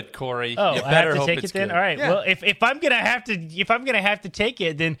 it's good, Corey. Oh, you I better have to hope take it's it then. good. All right. Yeah. Well, if I'm gonna have to take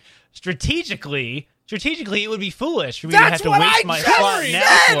it, then strategically, it would be foolish for me to That's have to what waste I my just slot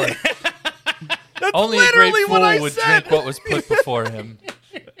now said! for it. That's Only a literally great what I fool would said. drink what was put before him.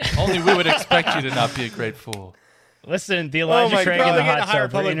 Only we would expect you to not be a great fool. Listen, the Elijah my Craig God. and the Probably get hot a High tub are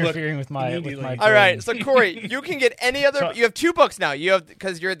Republic book interfering with my immediately. All right, brain. so Corey, you can get any other. So- You have 2 books now. You have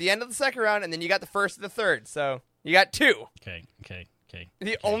because you're at the end of the second round, and then you got the first and the third. So you got 2. Okay.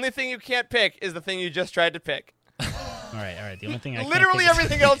 The only thing you can't pick is the thing you just tried to pick. All right. The only thing I Literally can't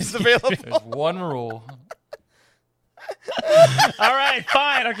everything else is available. There's one rule. All right,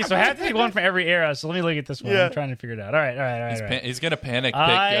 fine. Okay, so I have to take one from every era. So let me look at this one. Yeah. I'm trying to figure it out. All right. He's gonna panic pick,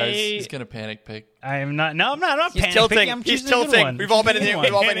 guys. He's gonna panic pick. I am not. No, I'm not. I'm not He's panicking. tilting. I'm He's choosing a good tilting. one. We've all been in Choosing here. a We've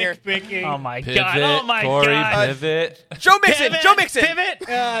good all one. been here. Picking. Oh my Pivot, god! Oh my Corey, god! pivot. Joe Mixon. Joe Mixon.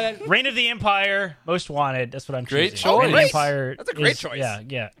 Pivot. Reign of the Empire, Most Wanted. That's what I'm Great choosing. choice. Reign of the Great. Empire. That's a great is- choice.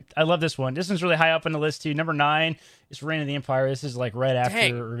 Yeah. I love this one. This one's really high up on the list too. Number 9 is Reign of the Empire. This is like right after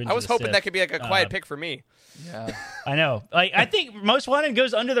Dang. Revenge I was of the hoping Sith. that could be like a quiet pick for me. Yeah. I know. Like I think Most Wanted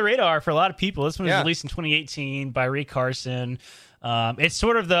goes under the radar for a lot of people. This one was Yeah. released in 2018 by Ray Carson. It's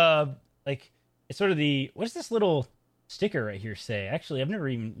sort of the what does this little sticker right here say? Actually, I've never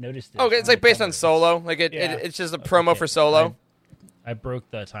even noticed it. Okay, it's like based on Solo. Like it's just a promo Okay. for Solo. I broke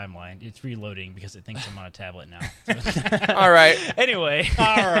the timeline. It's reloading because it thinks I'm on a tablet now. All right. Anyway. All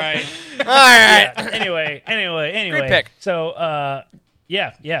right. All right. Yeah, anyway. Great pick. So,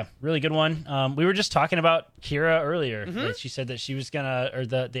 yeah, really good one. We were just talking about Kira earlier. Mm-hmm. That she said that she was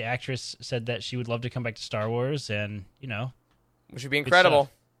the actress said that she would love to come back to Star Wars, and Which would be incredible.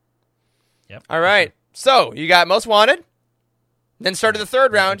 Yep. All right. So you got Most Wanted. Then started the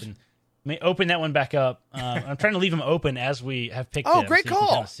third round. Let me open that one back up. I'm trying to leave them open as we have picked. Oh, them, great so you can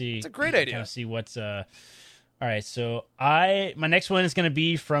call. kinda see, It's a great you can idea. kinda see what's. All right, so my next one is going to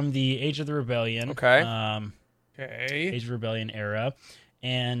be from the Age of the Rebellion. Okay. Okay. Age of Rebellion era,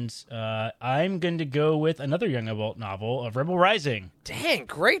 and I'm going to go with another young adult novel of Rebel Rising. Dang,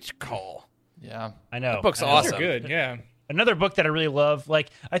 great call. Yeah. I know That book's I know. awesome. Good. Yeah. Another book that I really love. Like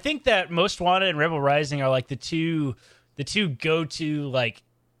I think that Most Wanted and Rebel Rising are like the two go-to like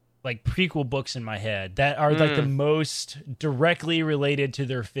prequel books in my head that are like the most directly related to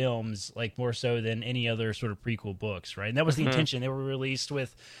their films, like more so than any other sort of prequel books, right? And that was the intention. They were released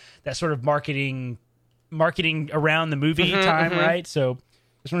with that sort of marketing around the movie time, right? So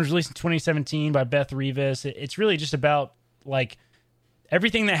this one was released in 2017 by Beth Revis. It's really just about like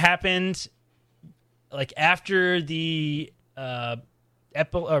everything that happened like after the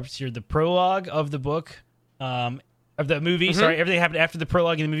the prologue of the book of the movie. Sorry, everything happened after the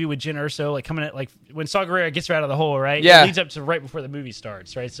prologue in the movie with Jyn Erso, like coming at like when Saw Gerrera gets her out of the hole, right? Yeah. It leads up to right before the movie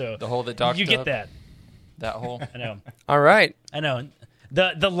starts, right? So The hole that Doc you get dug? that. That hole. I know. All right. I know.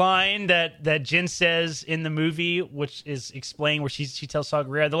 The line that Jyn says in the movie, which is explained where she tells Saw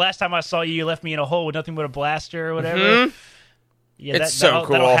Gerrera, "The last time I saw you, you left me in a hole with nothing but a blaster," or whatever. Yeah, It's so that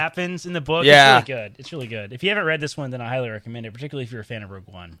cool. all happens in the book. Yeah. It's really good. It's really good. If you haven't read this one, then I highly recommend it, particularly if you're a fan of Rogue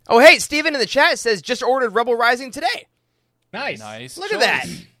One. Oh, hey, Steven in the chat says just ordered Rebel Rising today. Nice. Nice. Look at that.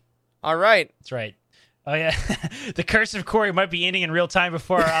 All right. That's right. Oh yeah, the curse of Corey might be ending in real time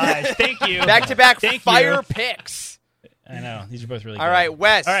before our eyes. Thank you. Back-to-back Thank fire you. picks. I know these are both really All good. right,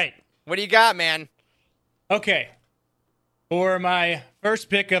 Wes. All right. What do you got, man? Okay. For my first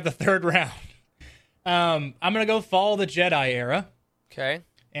pick of the third round, I'm gonna go Fall of the Jedi era, Okay.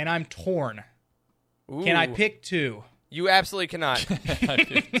 and I'm torn. Ooh. Can I pick 2? You absolutely cannot. I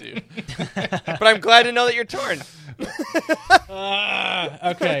picked 2. But I'm glad to know that you're torn.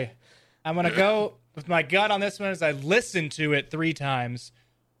 Okay. I'm going to go with my gut on this one as I listened to it 3 times.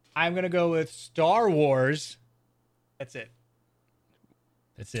 I'm going to go with Star Wars. That's it.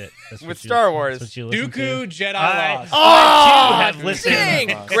 That's it. That's With what you- Star Wars. that's what you listen Dooku to. Jedi I- Lost. Oh, too have listened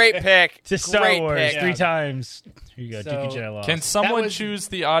dang. Great pick. to Star Great Wars pick. 3 times. Here you go. So- Dooku Jedi Lost. Can someone was- choose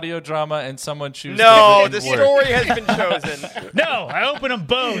the audio drama and someone choose No, the the written word? story has been chosen. No, I open them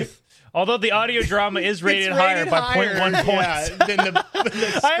both. Although the audio drama is rated, It's higher rated by higher, 0.1 points. yeah, than the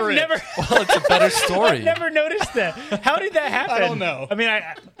I've script. never. Well, it's a better story. I've never noticed that. How did that happen? I don't know. I mean,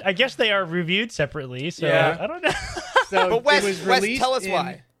 I guess they are reviewed separately, so Yeah. I don't know. So But Wes- it was Wes, released tell us in-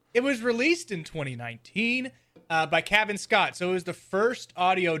 why. It was released in 2019 by Kevin Scott. So it was the first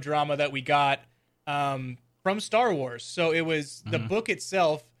audio drama that we got from Star Wars. So it was the book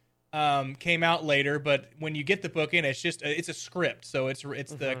itself came out later, but when you get the book in, it's just it's a script. So it's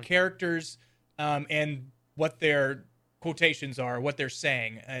the characters and what their quotations are, what they're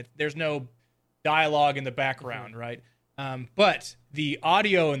saying. There's no dialogue in the background, right? But the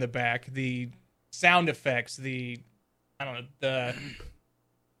audio in the back, the sound effects,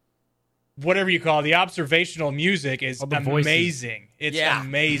 whatever you call it, the observational music is amazing. It's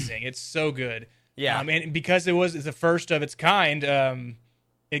amazing. It's so good. Yeah. And because it's the first of its kind,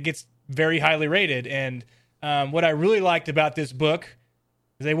 it gets very highly rated. And what I really liked about this book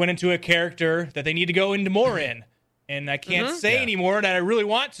is they went into a character that they need to go into more in. And I can't say anymore that I really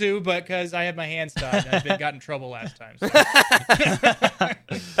want to, but because I have my hands tied and I've got in trouble last time. So.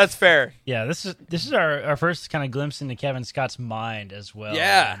 That's fair. Yeah, this is our first kind of glimpse into Kevin Scott's mind as well.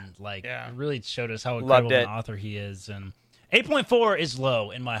 Yeah. And it really showed us how incredible Loved an author he is. And 8.4 is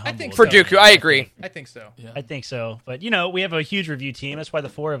low in my humble opinion. For Dooku, I agree. I think so. Yeah. I think so. But, we have a huge review team. That's why the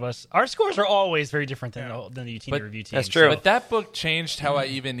four of us, our scores are always very different than the UTini review team. That's true. But that book changed how I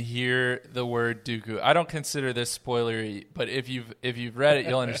even hear the word Dooku. I don't consider this spoilery, but if you've read it,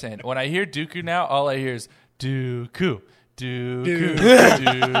 you'll understand. When I hear Dooku now, all I hear is Dooku, Dooku,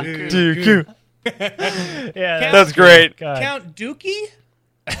 Dooku. Yeah, that's great. Count Dookie?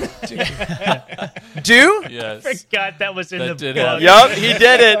 Do? Yes. I forgot that was in the book. Yup, he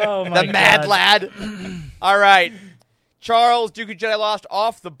did it. Oh my the mad God. lad. All right. Charles, Dooku Jedi Lost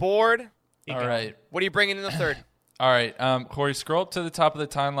off the board. All right. What are you bringing in the third? All right. Corey, scroll up to the top of the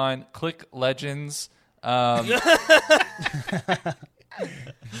timeline. Click Legends. I'm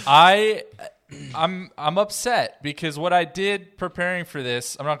upset because what I did preparing for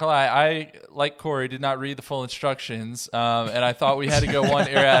this, I'm not gonna lie, I, like Corey, did not read the full instructions, and I thought we had to go one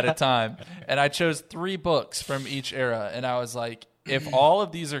era at a time, and I chose 3 books from each era, and I was like, if all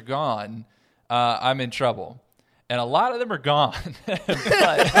of these are gone, I'm in trouble. And a lot of them are gone,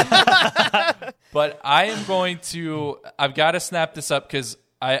 but I am going to, I've got to snap this up because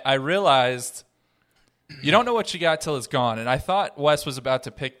I realized you don't know what you got till it's gone. And I thought Wes was about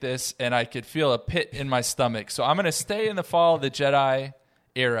to pick this, and I could feel a pit in my stomach. So I'm going to stay in the Fall of the Jedi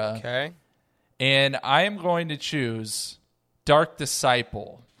era. Okay. And I am going to choose Dark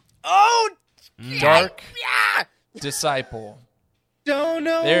Disciple. Oh! Dark Disciple. Don't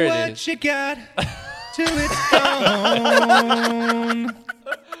know There it what is. you got till it's gone.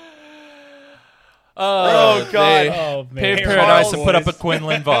 Oh, God. Oh, man. Paved Hey, Paradise Charles. and put up a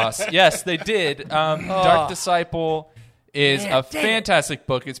Quinlan Voss. Yes, they did. Dark Disciple is a fantastic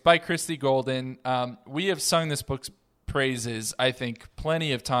book. It's by Christy Golden. We have sung this book's praises, I think,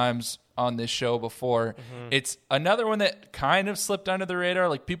 plenty of times on this show before. It's another one that kind of slipped under the radar.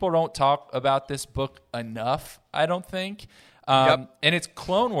 Like, people don't talk about this book enough, I don't think. And it's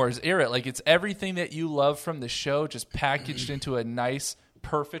Clone Wars era. Like, it's everything that you love from the show just packaged into a nice,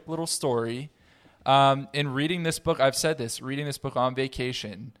 perfect little story. In reading this book, I've said this, reading this book on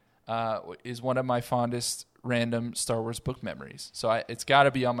vacation is one of my fondest random Star Wars book memories. So it's got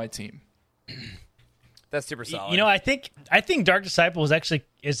to be on my team. That's super solid. I think Dark Disciple is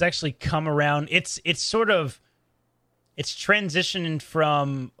actually come around. It's transitioning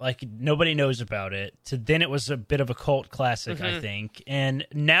from like nobody knows about it to then it was a bit of a cult classic, I think, and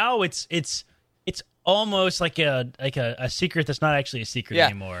now it's almost like a secret that's not actually a secret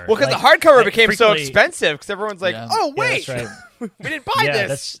anymore. Well, because like, the hardcover like, became so frequently- expensive because everyone's like, oh, wait, that's right. we didn't buy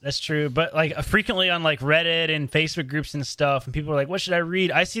this. That's true. But like frequently on like Reddit and Facebook groups and stuff, and people are like, what should I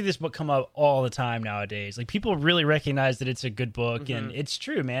read? I see this book come up all the time nowadays. Like people really recognize that it's a good book, and it's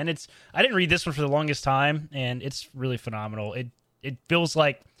true, man. I didn't read this one for the longest time, and it's really phenomenal. It feels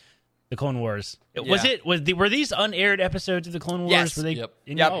like the Clone Wars. Were these unaired episodes of the Clone Wars? Yes. Were they? Yep.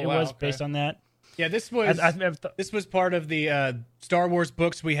 It Yep. was based on that. Yeah, this was this was part of the Star Wars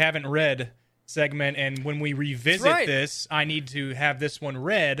books we haven't read segment, and when we revisit this, I need to have this one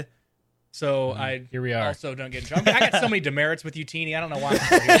read, so Here we are. also don't get in trouble. I got so many demerits with you, Teeny. I don't know why.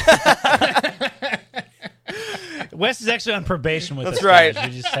 Wes is actually on probation with That's us. right.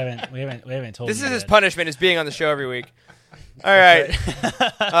 Guys. We haven't told This him is his yet. punishment, is being on the show every week. All right.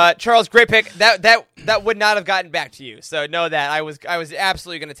 Charles, great pick. That would not have gotten back to you, so know that. I was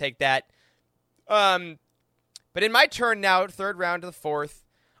absolutely going to take that. But in my turn now, third round to the fourth,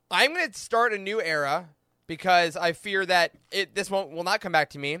 I'm going to start a new era because I fear that this will not come back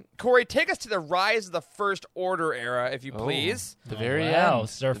to me. Corey, take us to the Rise of the First Order era, if you please. The very Wow, end.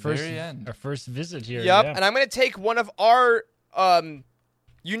 this is our The first very end. our first visit here. Yep, yeah. and I'm going to take one of our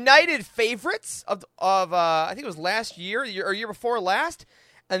United favorites of I think it was last year or year before last,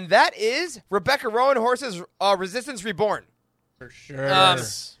 and that is Rebecca Rowan Horse's Resistance Reborn. For sure.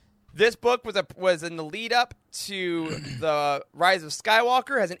 This book was in the lead up to the Rise of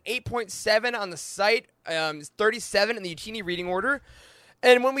Skywalker. Has an 8.7 on the site. It's 37 in the Utini reading order.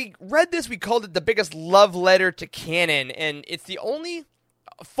 And when we read this, we called it the biggest love letter to canon. And it's the only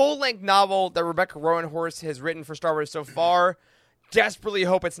full-length novel that Rebecca Roanhorse has written for Star Wars so far. Desperately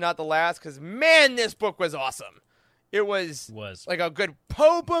hope it's not the last, because, man, this book was awesome. It was like a good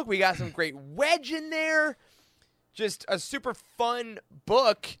Poe book. We got some great Wedge in there. Just a super fun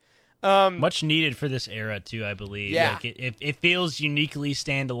book. Much needed for this era, too, I believe. Yeah. Like it feels uniquely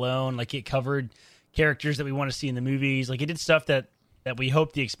standalone. Like, it covered characters that we want to see in the movies. Like, it did stuff that we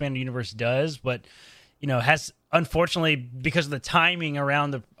hope the expanded universe does, but, you know, has, unfortunately, because of the timing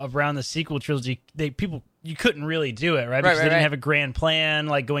around the sequel trilogy, you couldn't really do it, right? Because they didn't have a grand plan,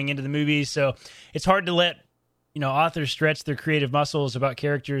 like, going into the movies. So it's hard to let, you know, authors stretch their creative muscles about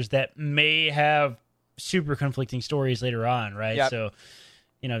characters that may have super conflicting stories later on, right? Yep. So,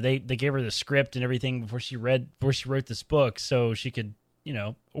 you know, they gave her the script and everything before she wrote this book, so she could, you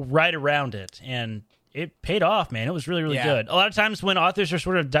know, write around it, and it paid off, man. It was really, really good. A lot of times when authors are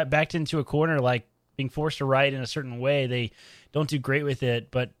sort of backed into a corner, like being forced to write in a certain way, they don't do great with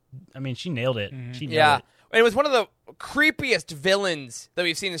it. But I mean, she nailed it. She nailed it. And it was one of the creepiest villains that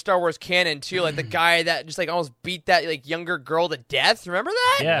we've seen in Star Wars canon too, like the guy that just like almost beat that like younger girl to death. Remember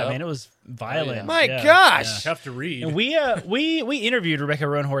that? Yeah, man, it was violent. Oh, yeah. My gosh, yeah. Tough to read. And we interviewed Rebecca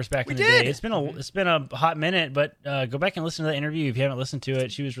Roanhorse back in the day. It's been a hot minute, but go back and listen to that interview if you haven't listened to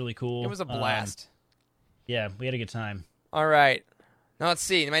it. She was really cool. It was a blast. Yeah, we had a good time. All right, now let's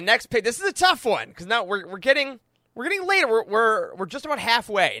see my next pick. This is a tough one because now we're getting later. We're just about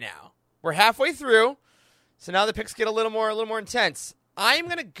halfway now. We're halfway through. So now the picks get a little more intense. I'm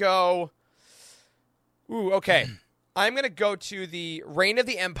going to go... Ooh, okay. I'm going to go to the Reign of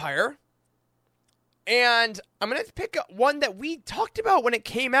the Empire. And I'm going to pick one that we talked about when it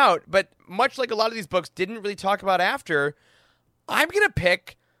came out, but much like a lot of these books didn't really talk about after. I'm going to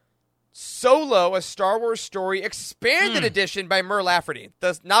pick Solo, A Star Wars Story Expanded Edition by Mur Lafferty.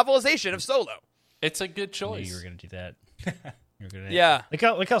 The novelization of Solo. It's a good choice. I knew you were going to do that. Yeah.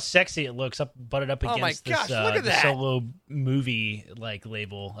 Look how sexy it looks butted up against oh my gosh, look at the that. Solo movie like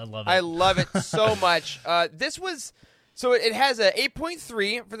label. I love it. I love it so much. This was it has a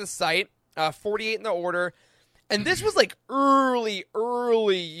 8.3 for the site, 48 in the order, and this was like early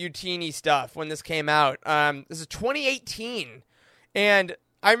Utini stuff when this came out. This is 2018, and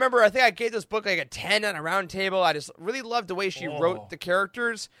I remember I think I gave this book like a 10 on a round table. I just really loved the way she wrote the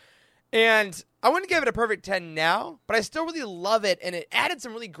characters. And I wouldn't give it a perfect 10 now, but I still really love it. And it added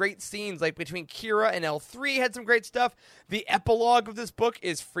some really great scenes, like between Kira and L3 had some great stuff. The epilogue of this book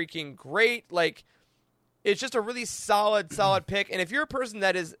is freaking great. Like, it's just a really solid pick. And if you're a person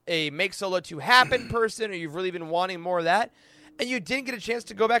that is a Make Solo 2 happen person, or you've really been wanting more of that, and you didn't get a chance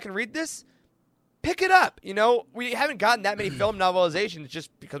to go back and read this, pick it up. You know, we haven't gotten that many film novelizations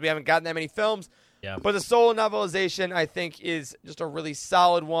just because we haven't gotten that many films. Yeah. But the Solo novelization, I think, is just a really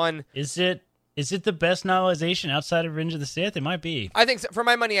solid one. Is it the best novelization outside of Revenge of the Sith? It might be. I think so. For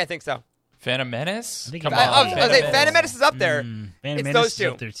my money, I think so. Phantom Menace? Come on. I was say Phantom Menace is up there. Phantom it's Menace those is two.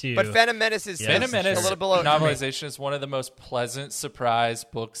 up there too. But Phantom Menace is Phantom Menace a little below. novelization is one of the most pleasant surprise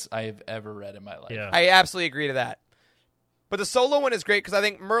books I have ever read in my life. Yeah. I absolutely agree to that. But the Solo one is great because I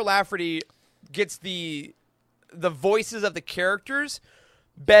think Mur Lafferty gets the voices of the characters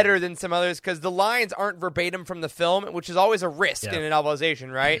better than some others because the lines aren't verbatim from the film, which is always a risk in a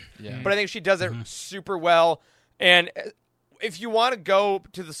novelization, right? Yeah. But I think she does it super well. And if you want to go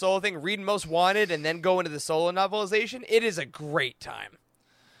to the Solo thing, read Most Wanted and then go into the Solo novelization, it is a great time.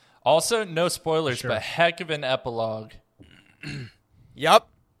 Also, no spoilers, but heck of an epilogue. Yep.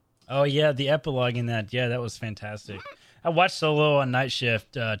 Oh yeah, the epilogue in that. Yeah, that was fantastic. I watched Solo on night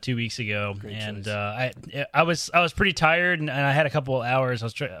shift 2 weeks ago, and I was pretty tired, and I had a couple of hours.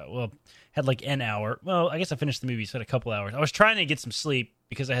 Had like an hour. Well, I guess I finished the movie, so I had a couple hours. I was trying to get some sleep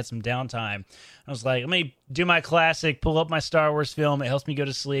because I had some downtime. I was like, let me do my classic, pull up my Star Wars film. It helps me go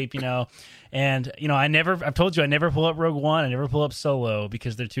to sleep, you know. And you know, I've told you I never pull up Rogue One. I never pull up Solo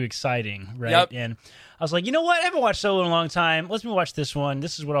because they're too exciting, right? Yep. And I was like, you know what? I haven't watched Solo in a long time. Let me watch this one.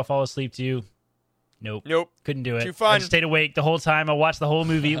 This is what I'll fall asleep to. Nope. Couldn't do it. Too fun. I just stayed awake the whole time. I watched the whole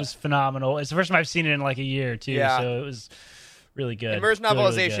movie. It was phenomenal. It's the first time I've seen it in like a year, too. Yeah. So it was really good. Immerse Really, really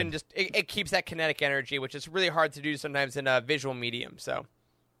novelization good. just it keeps that kinetic energy, which is really hard to do sometimes in a visual medium. So,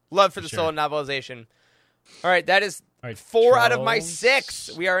 love for the Solo novelization. All right, that is 4 out of my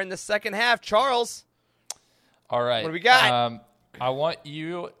 6. We are in the second half. Charles. All right. What do we got? I want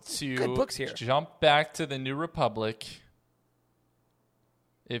you Good books here. to jump back to the New Republic,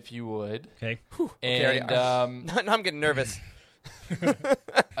 if you would. Okay. And now I'm getting nervous.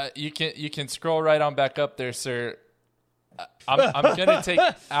 you can scroll right on back up there, sir. I'm going to take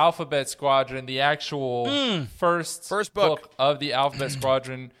Alphabet Squadron, the actual first book of the Alphabet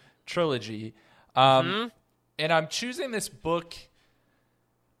Squadron trilogy. And I'm choosing this book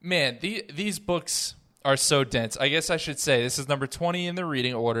Man, these books are so dense. I guess I should say this is number 20 in the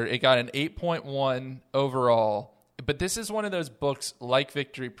reading order. It got an 8.1 overall. But this is one of those books like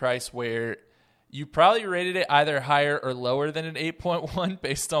Victory Price where you probably rated it either higher or lower than an 8.1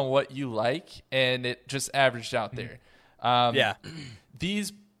 based on what you like, and it just averaged out there.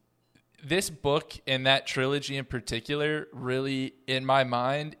 This book and that trilogy in particular really, in my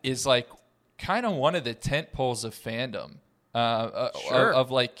mind, is like kind of one of the tent poles of fandom.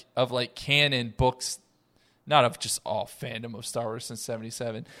 Of like canon books, not of just all fandom of Star Wars since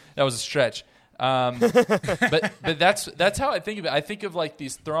 '77. That was a stretch, but that's how I think of it. I think of like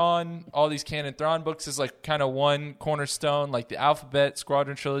these Thrawn, all these canon Thrawn books as like kind of one cornerstone. Like the Alphabet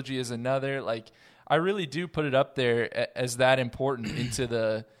Squadron trilogy is another. Like I really do put it up there as that important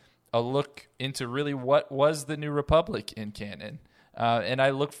into a look into really what was the New Republic in canon. And I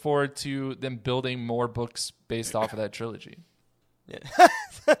look forward to them building more books based off of that trilogy. Yeah.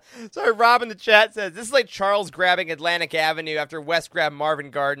 Sorry, Rob in the chat says, this is like Charles grabbing Atlantic Avenue after Wes grabbed Marvin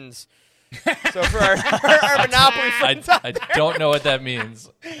Gardens. So for our Monopoly friends I don't know what that means.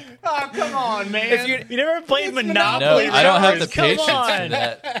 Oh, come on, man. You never played Monopoly? No, I don't have the Come patience on. for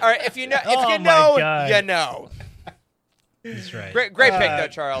that. All right, if you know, God. you know. That's right. Great pick, though,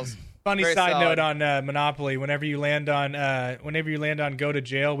 Charles. Funny Very side solid. note on Monopoly: whenever you land on go to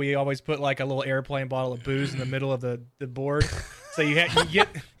jail, we always put like a little airplane bottle of booze in the middle of the board. So you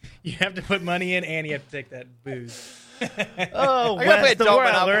have to put money in, and you have to take that booze. Oh, I gotta play Wes, the adult more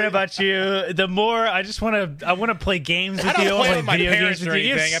I Monopoly. learn about you, the more I just want to play games with I you. don't play play with my video parents games or with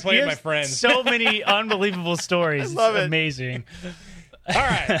you. anything. I play You with my have friends. So many unbelievable stories. love It's it. amazing. All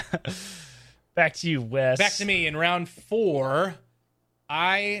right, Back to you, Wes. back to me in round 4.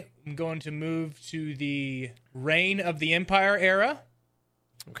 I am going to move to the Reign of the Empire era,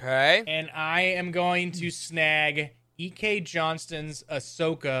 Okay. and I am going to snag E.K. Johnston's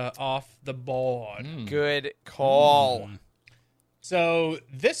Ahsoka off the board. Good call. So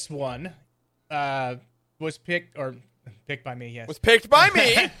this one was picked by me. Yes, Was picked by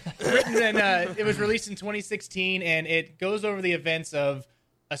me. written in, it was released in 2016, and it goes over the events of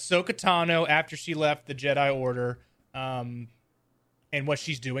Ahsoka Tano after she left the Jedi Order, and what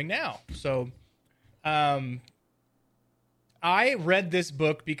she's doing now. So, I read this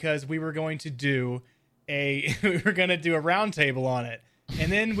book because we were going to do a roundtable on it,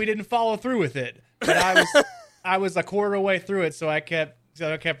 and then we didn't follow through with it. But I was a quarter way through it, so I kept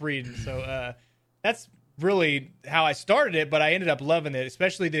reading. So that's really how I started it, but I ended up loving it,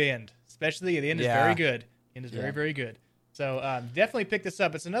 especially the end. Especially the end is very good. The end is very, very good. So definitely pick this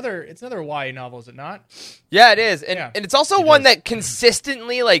up. It's another YA novel, is it not? Yeah, it is, and Yeah. and it's also one that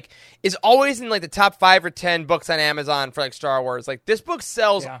consistently is always in like the top 5 or 10 books on Amazon for like Star Wars. Like this book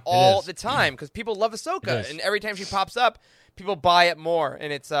sells all is. the time because people love Ahsoka, It is. and every time she pops up, people buy it more,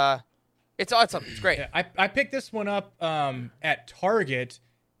 and it's awesome. It's great. Yeah, I picked this one up at Target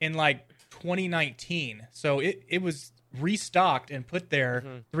in like 2019, so it was restocked and put there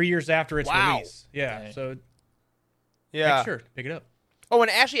 3 years after its Wow. release. Yeah, Dang. so Yeah. make sure to pick it up. Oh,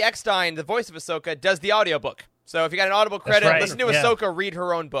 and Ashley Eckstein, the voice of Ahsoka, does the audiobook. So if you got an Audible credit, right. listen to Yeah. Ahsoka read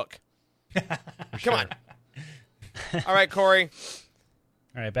her own book. Come on. All right, Corey.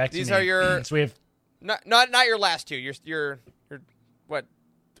 All right, back to These me. are your- So we have Not your last two. Your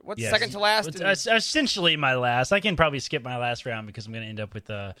what's yes. second to last? It's essentially my last. I can probably skip my last round because I'm going to end up with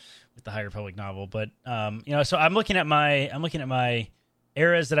the High Republic novel. But so I'm looking at my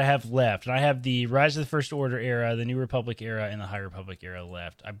eras that I have left, and I have the Rise of the First Order era, the New Republic era, and the High Republic era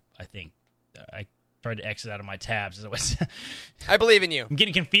left. I think I tried to exit out of my tabs as I was. I believe in you. I'm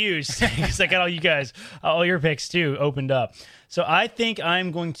getting confused because I got all your picks too opened up. So I think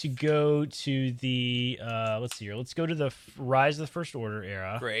I'm going to go to the let's see here. Let's go to the Rise of the First Order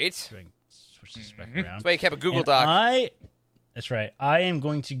era. Great. So I can switch this back around. That's why you kept a Google And Doc. That's right. I am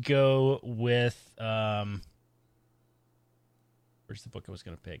going to go with where's the book I was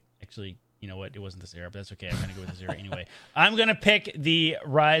going to pick? Actually, you know what? It wasn't this era, but that's okay. I'm going to go with this era anyway. I'm going to pick the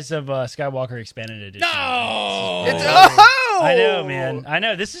Rise of Skywalker Expanded Edition. No, I know, man. I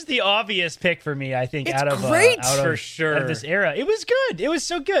know. This is the obvious pick for me, I think, It's out of great. For sure. out of this era. It was good. It was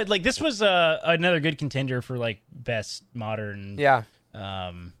so good. Like this was another good contender for like best modern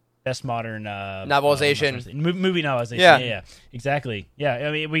best modern Novelization. movie novelization. Yeah. Yeah, exactly. Yeah,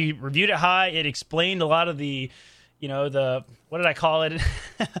 I mean, we reviewed it high. It explained a lot of the, the what did I call it?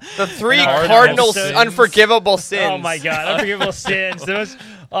 The 3 Cardinal cardinal sins. unforgivable sins. Oh my god, unforgivable sins. The most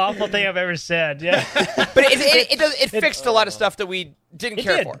awful thing I've ever said. Yeah, But it fixed a lot of stuff that we didn't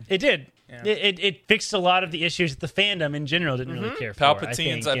care for. It did. It fixed a lot of the issues that the fandom in general didn't really care for.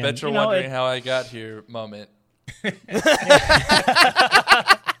 Palpatine's I bet you're wondering how I got here moment.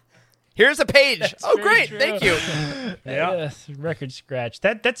 Here's a page. That's Oh, very great. true. Thank you. Record scratch.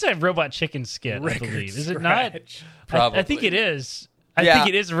 That's a Robot Chicken skit, I believe. Is it not? Probably. I think it is. I Yeah. think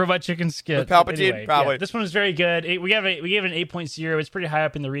it is a Robot Chicken skit. With Palpatine, Anyway, probably. yeah, this one was very good. We gave an 8.0. It's pretty high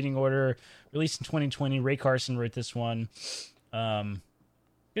up in the reading order. Released in 2020. Ray Carson wrote this one.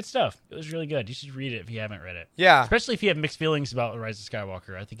 Good stuff. It was really good. You should read it if you haven't read it. Yeah. Especially if you have mixed feelings about Rise of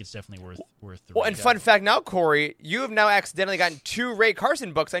Skywalker. I think it's definitely worth the Well, read. and fun fact now, Corey, you have now accidentally gotten 2 Ray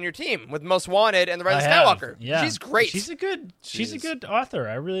Carson books on your team with Most Wanted and The Rise I of have. Skywalker. Yeah. She's great. She's a good author.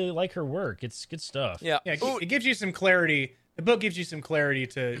 I really like her work. It's good stuff. Yeah. It gives you some clarity. The book gives you some clarity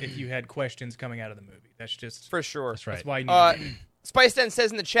to if you had questions coming out of the movie. That's just For sure. That's right. that's why you need Spice Den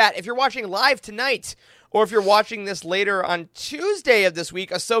says in the chat, if you're watching live tonight, or if you're watching this later on Tuesday of this week,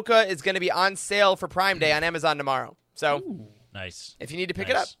 Ahsoka is going to be on sale for Prime Day on Amazon tomorrow. So, Nice. if you need to pick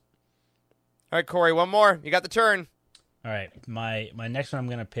it up. All right, Corey, one more. You got the turn. All right, my next one I'm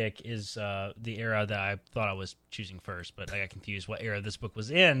going to pick is the era that I thought I was choosing first, but I got confused what era this book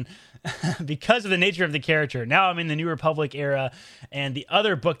was in because of the nature of the character. Now I'm in the New Republic era, and the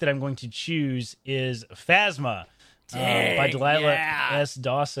other book that I'm going to choose is Phasma by Delilah S.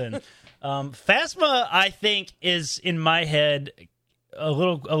 Dawson. Phasma, I think, is in my head a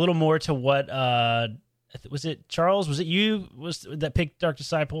little more to what was it Charles? Was it you that picked Dark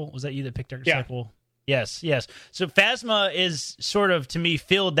Disciple? Was that you that picked Dark Disciple? Yes. So Phasma is sort of, to me,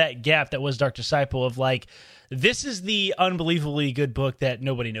 filled that gap that was Dark Disciple of like, this is the unbelievably good book that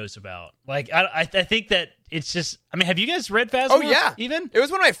nobody knows about. Like, I think that it's just, I mean, have you guys read Phasma? Oh, yeah. Even? It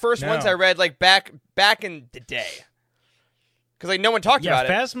was one of my first ones I read, like, back in the day. Because, like, no one talked about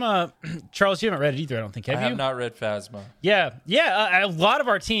it. Phasma, Charles, you haven't read it either, I don't think. Have I you? have not read Phasma. Yeah. A lot of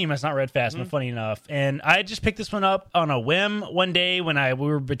our team has not read Phasma, funny enough. And I just picked this one up on a whim one day when we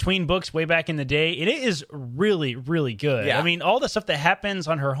were between books way back in the day. And it is really, really good. Yeah. I mean, all the stuff that happens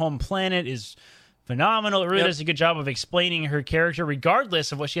on her home planet is phenomenal. It really does a good job of explaining her character,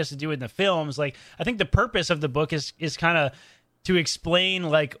 regardless of what she has to do in the films. Like, I think the purpose of the book is kind of to explain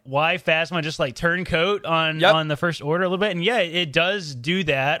like why Phasma just like turncoat on the First Order a little bit. And yeah, it does do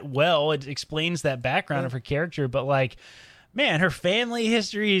that well. It explains that background of her character, but like, man, her family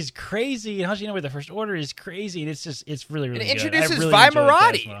history is crazy, and how she know where the First Order is crazy. And it's really, really It good. introduces I really Vi enjoyed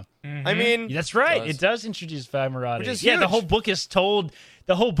Moradi. Phasma. I mean, That's right. It does introduce Vi Moradi. Which is the huge. whole book is told.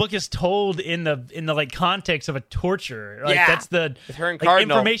 The whole book is told in the like context of a torture. Like that's the with her and like,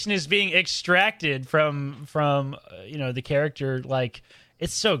 Cardinal. information is being extracted from the character. Like,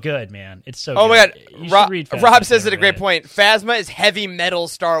 it's so good, man. It's so. Oh my good. God, You should read Phasma Rob if says you it a haven't great read point. Phasma is heavy metal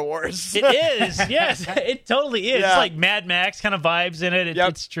Star Wars. It is, yes, it totally is. Yeah. It's like Mad Max kind of vibes in it.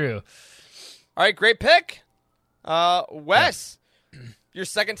 It's true. All right, great pick, Wes. You're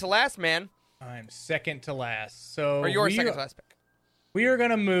second to last, man. I'm second to last. So Or your second to last pick. We are going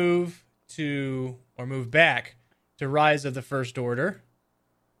to move back to Rise of the First Order.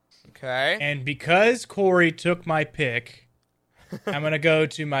 Okay. And because Corey took my pick, I'm going to go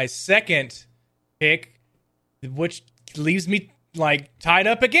to my second pick, which leaves me like tied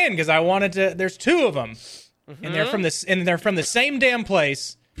up again because I wanted to. There's 2 of them, and they're from the same damn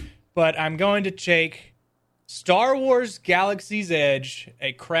place. But I'm going to take Star Wars: Galaxy's Edge: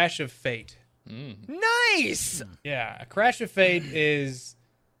 A Crash of Fate. Nice. Yeah, A Crash of Fate is,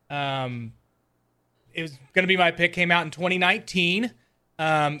 it was going to be my pick. Came out in 2019,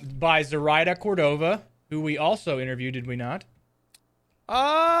 by Zoraida Cordova, who we also interviewed. Did we not?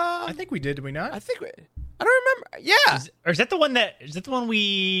 I think we did. Did we not? I don't remember. Yeah. Is that the one that? Is that the one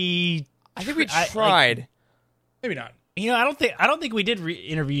we? I think we tried. Maybe not. I don't think we did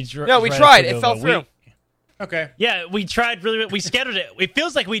interview. No, we tried. It fell through. Okay. Yeah, we tried really. We scheduled it. It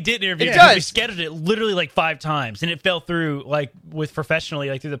feels like we did interview. It does. We scheduled it literally like 5 times, and it fell through like with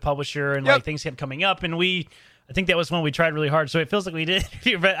professionally, like through the publisher, and like things kept coming up, and I think that was when we tried really hard. So it feels like we did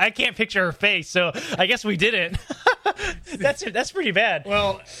interview, but I can't picture her face, so I guess we didn't. That's pretty bad.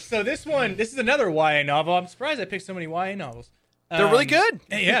 Well, so this is another YA novel. I'm surprised I picked so many YA novels. They're really good.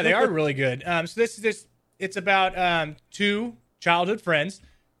 Yeah, they are really good. So it's about 2 childhood friends,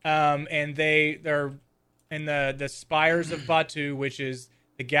 and they're in the spires of Batu, which is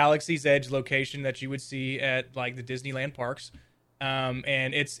the Galaxy's Edge location that you would see at like the Disneyland parks.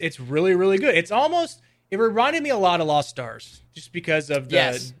 And it's really, really good. It reminded me a lot of Lost Stars, just because of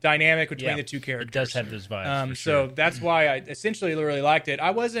the dynamic between the 2 characters. It does have those vibes. For So sure. that's why I essentially really liked it.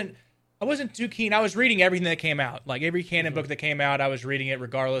 I wasn't too keen. I was reading everything that came out. Like every canon book that came out, I was reading it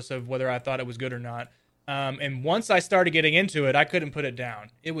regardless of whether I thought it was good or not. And once I started getting into it, I couldn't put it down.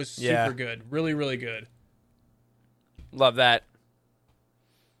 It was super good. Really, really good. Love that.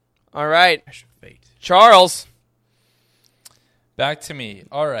 All right. Fate. Charles. Back to me.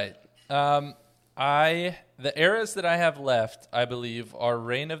 All right. The eras that I have left, I believe, are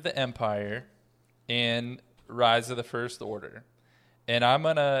Reign of the Empire and Rise of the First Order. And I'm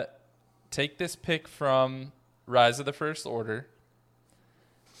going to take this pick from Rise of the First Order.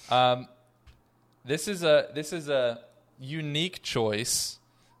 This is a unique choice.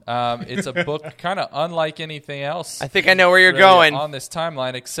 It's a book kind of unlike anything else. I think I know where you're really going on this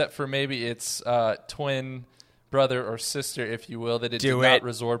timeline, except for maybe its twin brother or sister, if you will, that it did not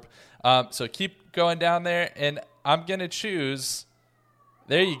resorb. So keep going down there, and I'm going to choose,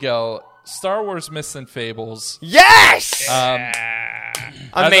 there you go, Star Wars Myths and Fables. Yes!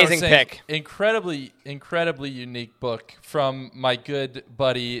 Amazing pick. Incredibly unique book from my good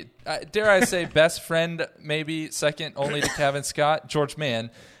buddy, dare I say best friend, maybe second only to Kevin Scott, George Mann.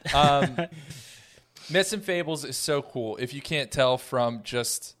 Myths and Fables is so cool, if you can't tell from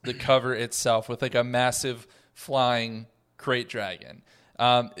just the cover itself, with like a massive flying crate dragon.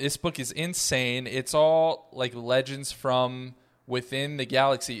 This book is insane. It's all like legends from within the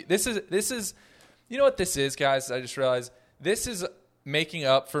galaxy. This is, you know what this is, guys? I just realized this is making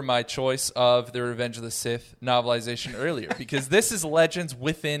up for my choice of the Revenge of the Sith novelization earlier, because this is legends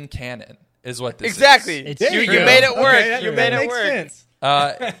within canon, is what this is. Exactly. You made it work. Okay, you made it makes work. sense.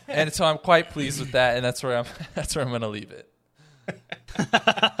 And so I'm quite pleased with that, and that's where I'm going to leave it.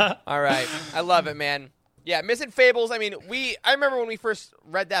 All right. I love it, man. Yeah, Myths and Fables, I mean, I remember when we first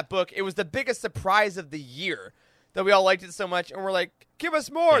read that book, it was the biggest surprise of the year that we all liked it so much, and we're like, give us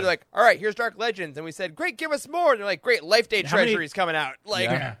more. Yeah. They're like, all right, here's Dark Legends. And we said, great, give us more. And they're like, great, Life Day Treasury's coming out.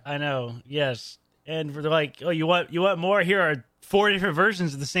 Like, yeah, I know, yes. And they're like, oh, you want more? Here are 4 different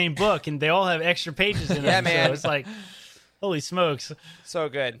versions of the same book, and they all have extra pages in them. Yeah, man. So it's like, holy smokes. So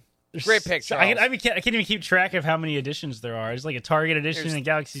good. Great pick, so I can't even keep track of how many editions there are. There's like a Target edition and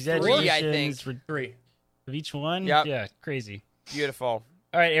Galaxy's Edge 3, edition. I think. For 3 of each one? Yep. Yeah, crazy. Beautiful.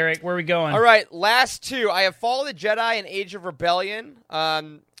 All right, Eric, where are we going? All right, last 2. I have Fall of the Jedi and Age of Rebellion.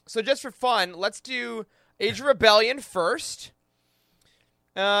 So just for fun, let's do Age of Rebellion first.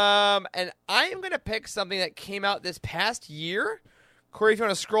 And I am going to pick something that came out this past year. Corey, if you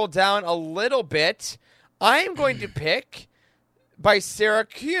want to scroll down a little bit, I am going to pick, by Sarah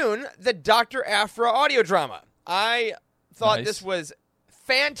Kuhn, the Dr. Aphra audio drama. I thought this was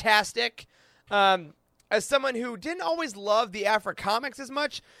fantastic. As someone who didn't always love the Aphra comics as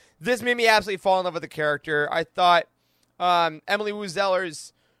much, this made me absolutely fall in love with the character. I thought Emily Wu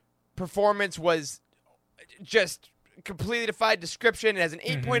Zeller's performance was just completely defied description. It has an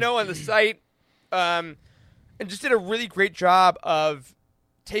 8.0 on the site, and just did a really great job of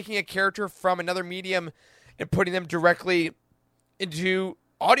taking a character from another medium and putting them directly into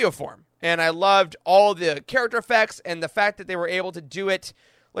audio form. And I loved all the character effects and the fact that they were able to do it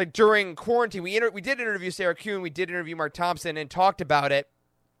like during quarantine. We did interview Sarah Kuhn, we did interview Mark Thompson, and talked about it.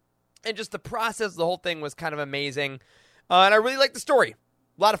 And just the process, the whole thing was kind of amazing. And I really liked the story.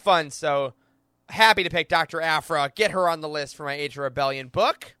 A lot of fun. So happy to pick Dr. Aphra, get her on the list for my Age of Rebellion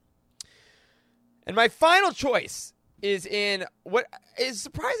book. And my final choice is in what is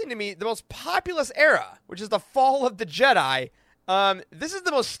surprising to me, the most populous era, which is the Fall of the Jedi. This is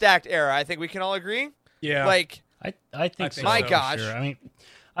the most stacked era, I think we can all agree. Yeah. Like, I think so. My gosh. Sure. I mean,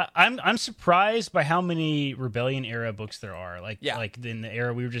 I'm surprised by how many Rebellion era books there are. Like in the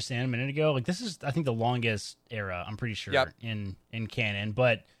era we were just in a minute ago. Like, this is, I think, the longest era, I'm pretty sure, in canon.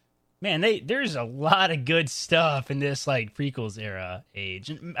 But man, there's a lot of good stuff in this like prequels era age.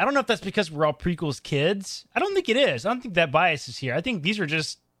 And I don't know if that's because we're all prequels kids. I don't think it is. I don't think that bias is here. I think these are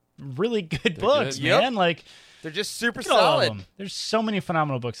just really good books, man. Like, they're just super solid. There's so many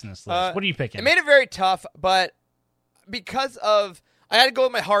phenomenal books in this list. What are you picking? It made it very tough, but because of, I had to go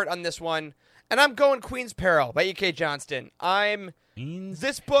with my heart on this one, and I'm going Queen's Peril by E.K. Johnston.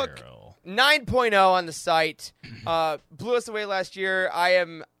 This book, 9.0 on the site, blew us away last year. I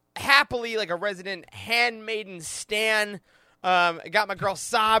am happily like a resident handmaiden stan. I got my girl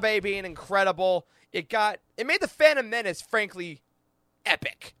Sabe being incredible. It made the Phantom Menace, frankly,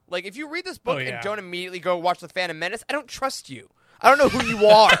 epic. Like, if you read this book and don't immediately go watch the Phantom Menace, I don't trust you. I don't know who you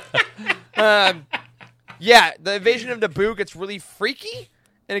are. Yeah, the invasion of Naboo gets really freaky,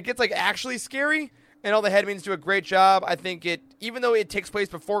 and it gets like actually scary, and all the headwinds do a great job. I think even though it takes place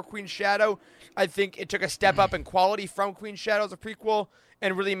before Queen's Shadow, I think it took a step up in quality from Queen's Shadow as a prequel,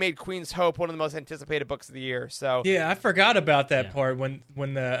 and really made Queen's Hope one of the most anticipated books of the year. So yeah, I forgot about that part when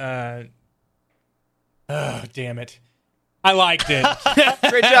the oh, damn it. I liked it.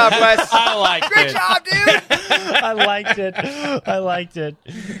 Great job, Wes. I liked it. Great job, dude. I liked it.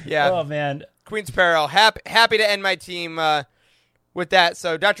 Yeah. Oh, man. Queen's Peril. Happy to end my team with that.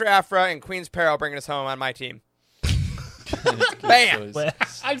 So Dr. Aphra and Queen's Peril bringing us home on my team. Bam.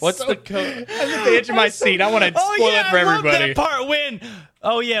 What's the code? I'm at the edge of my seat. I want to spoil it for everybody. I love that part when.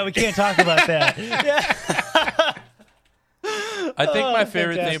 Oh yeah, we can't talk about that. Yeah. I think my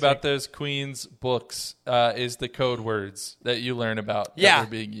favorite thing fantastic. about those Queen's books is the code words that you learn about that Yeah. are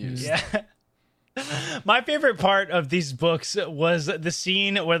being used. Yeah. My favorite part of these books was the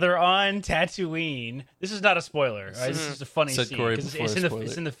scene where they're on Tatooine. This is not a spoiler. Right? This is a funny Said scene Corey because before I spoil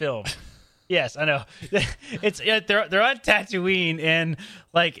it's it. in the film. Yes, I know. They're on Tatooine, and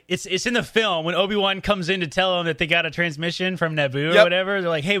like it's in the film when Obi-Wan comes in to tell them that they got a transmission from Naboo or Yep. whatever. They're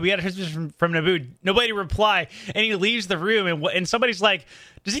like, "Hey, we got a transmission from Naboo." Nobody reply, and he leaves the room, and somebody's like,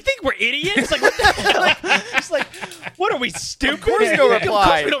 "Does he think we're idiots?" Like, what the hell? It's like, what are we, stupid? Of course we don't reply. Of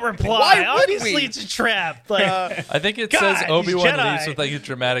course we don't reply. Why would Obviously, we? it's a trap. Like, I think it God, says he's Obi-Wan Jedi. leaves with like a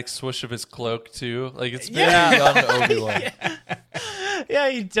dramatic swoosh of his cloak too. Like it's very Yeah. young Obi-Wan. yeah,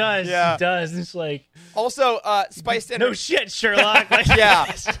 he does. Yeah. He does. It's like, Also, Spice Dinner. no shit, Sherlock. Like, Yeah,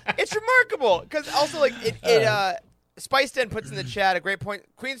 it's remarkable because also like Spice Den puts in the chat a great point.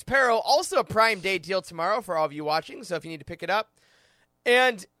 Queen's Peril also a Prime Day deal tomorrow for all of you watching. So if you need to pick it up,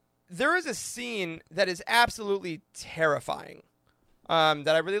 and there is a scene that is absolutely terrifying that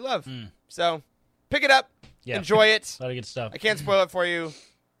I really love. So pick it up, Yeah. enjoy it. A lot of good stuff. I can't spoil it for you.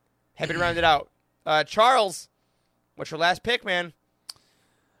 Happy to round it out. Charles, what's your last pick, man?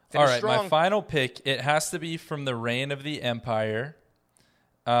 All Finish right, strong. my final pick. It has to be from the Reign of the Empire.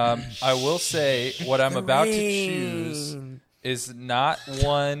 I will say what I'm about to choose is not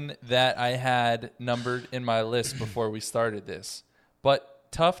one that I had numbered in my list before we started this, but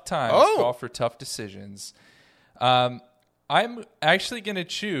tough times call for tough decisions. I'm actually going to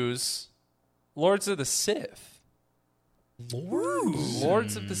choose Lords of the Sith.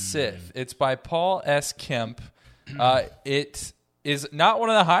 Lords of the Sith. It's by Paul S. Kemp. It is not one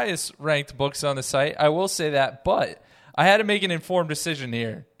of the highest ranked books on the site. I will say that, but I had to make an informed decision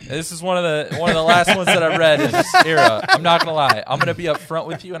here. This is one of the last ones that I read in this era. I'm not gonna lie. I'm gonna be upfront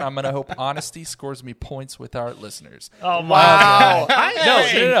with you, and I'm gonna hope honesty scores me points with our listeners. Oh, Wow.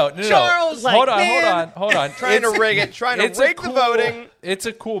 No. Charles, like, hold on. Trying to rig it. Trying to rig the voting. It's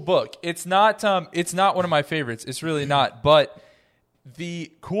a cool book. It's not one of my favorites. It's really not. But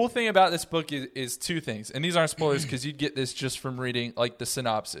the cool thing about this book is two things, and these aren't spoilers because you'd get this just from reading like the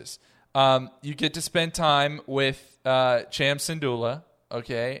synopsis. You get to spend time with Cham Syndulla,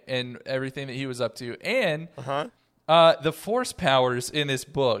 okay, and everything that he was up to, and the Force powers in this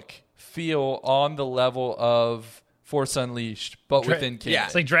book feel on the level of Force Unleashed, but within canon. Yeah,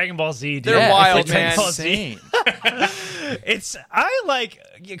 it's like Dragon Ball Z. Dude. They're wild, it's like man. Dragon Ball Z. I like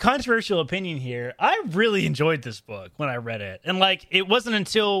controversial opinion here. I really enjoyed this book when I read it, and like it wasn't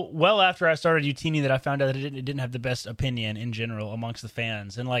until well after I started Utini that I found out that it didn't have the best opinion in general amongst the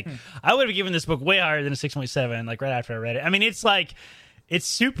fans. And like I would have given this book way higher than a 6.7. Like right after I read it, I mean it's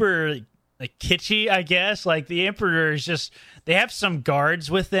super like kitschy, I guess. Like the Emperor is just, they have some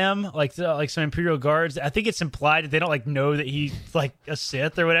guards with them, like some Imperial guards. I think it's implied that they don't like know that he's like a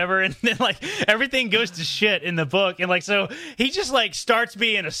Sith or whatever, and then like everything goes to shit in the book, and like so he just like starts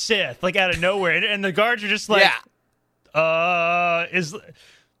being a Sith like out of nowhere, and the guards are just like, is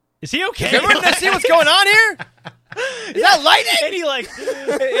he okay? Does everyone see what's going on here? Is that lightning? And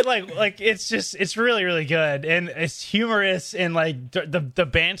he it's really, really good, and it's humorous, and like the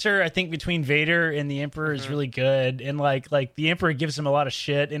banter I think between Vader and the Emperor is really good, and like the Emperor gives him a lot of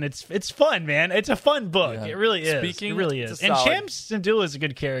shit, and it's fun, man. It's a fun book. Yeah. It really is. Speaking- it really is. it's a And solid- Cham Syndulla is a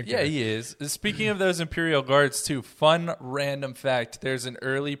good character. Yeah, he is. Speaking of those Imperial Guards, too, fun random fact. There's an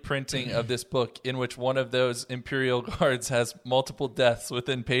early printing of this book in which one of those Imperial Guards has multiple deaths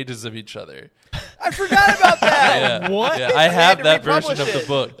within pages of each other. I forgot about that. Yeah. What? Yeah, I have to that republish version of the it.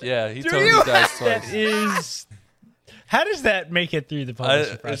 book. Yeah, he Do totally you? dies That twice. is. How does that make it through the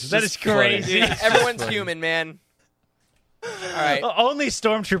publishing it's process? That is just funny. crazy. Everyone's funny. human, man. All right. Only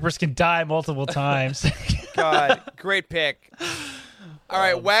stormtroopers can die multiple times. God, great pick. All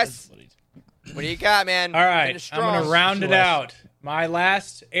right, Wes, what do you got, man? All right, Finish I'm going strong. to round it out. My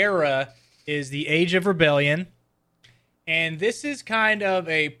last era is the Age of Rebellion. And this is kind of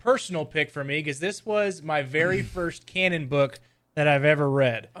a personal pick for me because this was my very first canon book that I've ever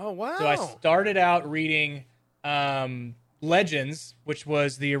read. Oh, wow. So I started out reading Legends, which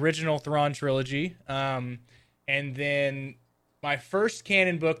was the original Thrawn trilogy. And then my first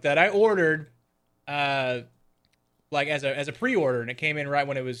canon book that I ordered like as a pre-order, and it came in right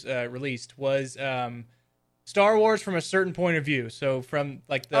when it was released, was Star Wars from a Certain Point of View. So from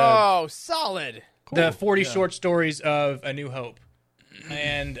like the solid. the 40 short stories of A New Hope.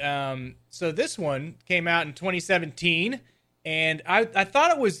 So this one came out in 2017, and I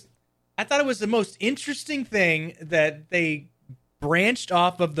thought it was I thought it was the most interesting thing that they branched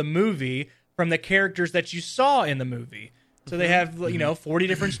off of the movie from the characters that you saw in the movie. So they have 40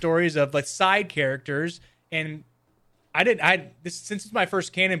 different stories of like side characters, and since it's my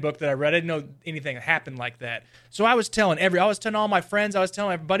first canon book that I read, I didn't know anything that happened like that. So I was telling all my friends, I was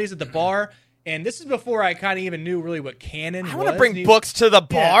telling my buddies at the bar, and this is before I kind of even knew really what canon was. I want to bring books to the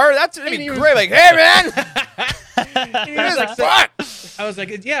bar. That's gonna be great. Like, hey man, I was like,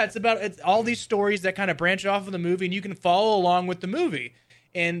 it's about all these stories that kind of branch off of the movie, and you can follow along with the movie.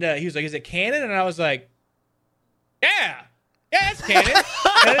 And he was like, "Is it canon?" And I was like, "Yeah, it's canon."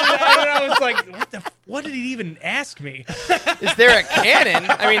 and I was like, "What did he even ask me?" Is there a canon?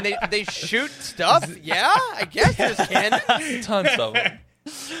 I mean, they shoot stuff. Yeah, I guess there's canon. Tons of them.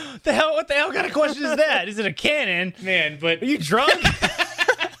 What the hell kind of question is that? Is it a canon? Man, but are you drunk?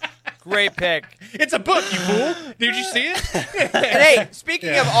 Great pick. It's a book, you fool. Did you see it? And hey,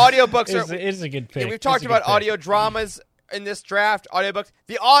 speaking of audiobooks, it's a good pick. We've talked about audio dramas in this draft, audiobooks.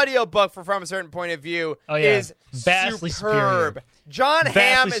 The audiobook for From a Certain Point of View is vastly superb. superior. John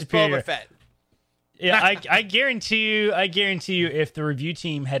Hamm is Boba Fett. Yeah, I guarantee you, if the review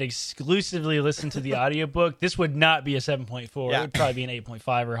team had exclusively listened to the audiobook, this would not be a 7.4. It would probably be an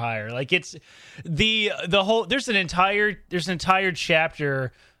 8.5 or higher. Like it's the whole. There's an entire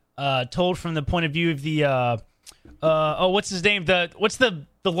chapter told from the point of view of the what's his name? What's the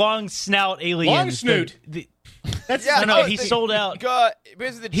long snout alien? Long snoot. That's he sold out.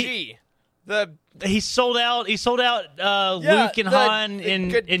 Because of the G. He sold out. Luke and Han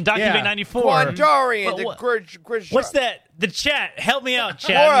in Document 94. Quandarian. What's that? The chat. Help me out,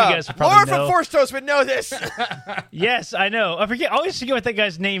 chat. You guys probably Laura know. from Force Toast would know this. Yes, I know. I always forget what that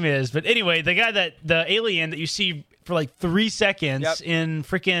guy's name is. But anyway, the guy the alien that you see for like 3 seconds in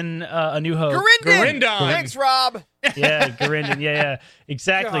freaking A New Hope. Garindon. Thanks, Rob. Yeah, Garindon. Yeah,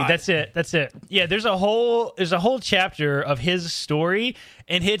 exactly. God. That's it. Yeah, there's a whole chapter of his story,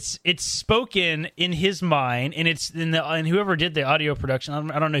 and it's spoken in his mind, and it's and whoever did the audio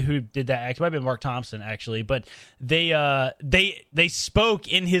production. I don't know who did that. Actually, it might have been Mark Thompson actually, but they spoke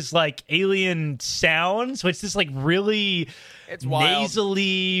in his like alien sound, so it's this like really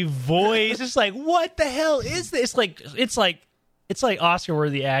nasally voice. It's like, what the hell is this? It's like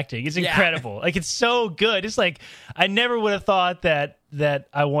Oscar-worthy acting. It's incredible. Like, it's so good. It's like, I never would have thought that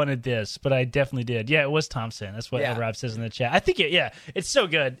I wanted this, but I definitely did. Yeah, it was Thompson. That's what Rob says in the chat. I think it's so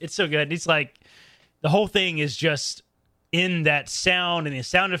good. It's so good. It's like, the whole thing is just in that sound, and the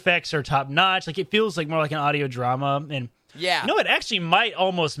sound effects are top-notch. Like, it feels like more like an audio drama, and it actually might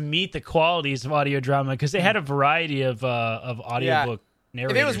almost meet the qualities of audio drama, because they had a variety of audiobook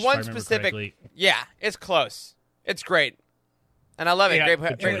narrators. If it was one specific, it's close. It's great. And I love it.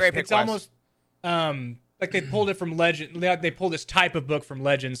 Great pick. It's almost like they pulled it from Legend. They pulled this type of book from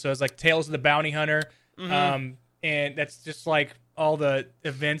Legend. So it's like Tales of the Bounty Hunter. And that's just like all the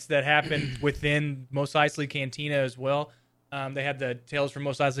events that happened within Mos Eisley Cantina as well. They had the Tales from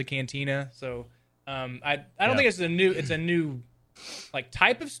Mos Eisley Cantina. So I don't think it's a new like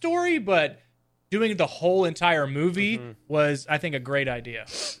type of story, but doing the whole entire movie was, I think, a great idea.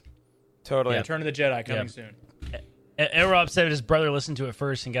 Totally. Return of the Jedi coming soon. Rob said his brother listened to it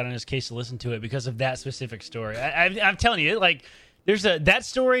first and got on his case to listen to it because of that specific story. I'm telling you, like, there's that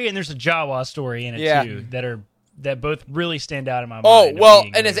story and there's a Jawa story in it too that both really stand out in my mind. Oh well,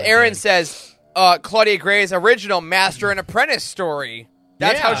 and as Aaron says, Claudia Gray's original Master and Apprentice story.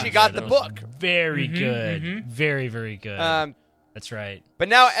 That's how she got the book. Very good, very very good. That's right. But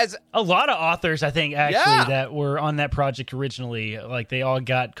now, as a lot of authors, I think, actually, that were on that project originally, like they all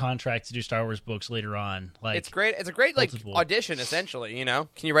got contracts to do Star Wars books later on. Like, it's great. It's a great audition, essentially. You know,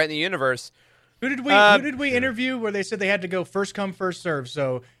 can you write in the universe? Who did we interview where they said they had to go first come first serve?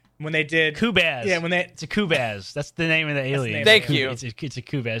 So when they did Kubaz, it's a Kubaz. That's the name of the alien. Thank you. It's a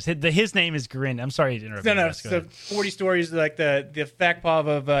Kubaz. His name is Grin. I'm sorry to interrupt. No. So 40 stories like the FACPOV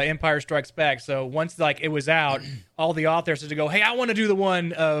of Empire Strikes Back. So once it was out, all the authors had to go, hey, I want to do the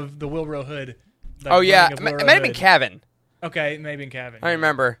one of the Wilbur Hood. It might have been Cavan. Okay, maybe in Cavan. I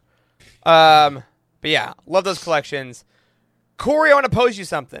remember. But yeah, love those collections. Corey, I want to pose you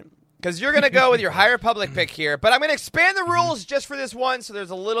something. Because you're going to go with your High Republic pick here, but I'm going to expand the rules just for this one, so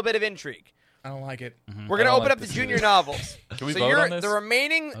there's a little bit of intrigue. I don't like it. We're going to open up the junior novels. Can we vote on this? The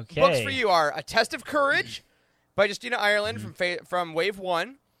remaining books for you are A Test of Courage by Justina Ireland from Wave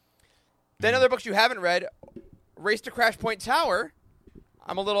 1. Then other books you haven't read, Race to Crash Point Tower.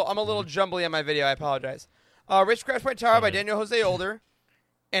 I'm a little jumbly on my video. I apologize. Race to Crash Point Tower by Daniel Jose Older,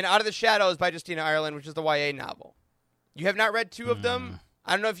 and Out of the Shadows by Justina Ireland, which is the YA novel. You have not read two of them.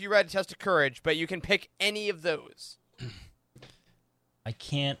 I don't know if you read Test of Courage, but you can pick any of those. I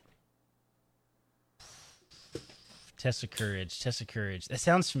can't Test of Courage. That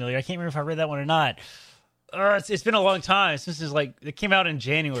sounds familiar. I can't remember if I read that one or not. It's been a long time since it came out in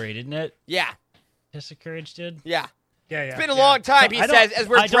January, didn't it? Yeah. Test of Courage did? Yeah. Yeah. It's been a long time, he says, as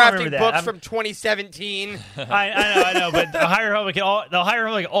we're I don't drafting remember books that. from 2017. I know, but the High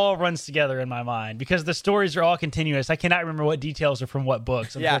Republic all runs together in my mind because the stories are all continuous. I cannot remember what details are from what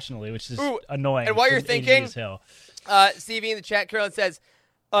books, unfortunately, which is annoying. And while you're It's thinking, as hell. CV in the chat, Carolyn says,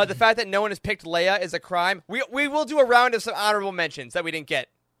 the fact that no one has picked Leia is a crime. We will do a round of some honorable mentions that we didn't get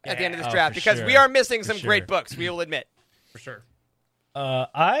at the end of this draft because we are missing some great books, we will admit. For sure.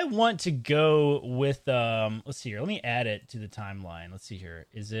 I want to go with let's see here. Let me add it to the timeline. Let's see here.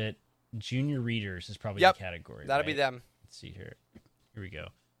 Is it junior readers is probably the category. That'll be them. Let's see here. Here we go.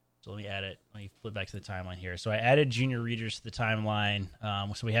 So let me add it. Let me flip back to the timeline here. So I added junior readers to the timeline.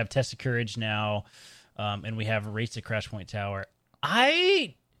 So we have Test of Courage now, and we have Race to Crash Point Tower.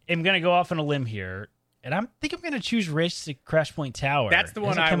 I am going to go off on a limb here, and I think I'm going to choose Race to Crash Point Tower. That's the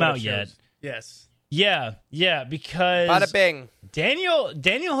one I come would out have yet. chose. Yes. Yeah, because Bada bing.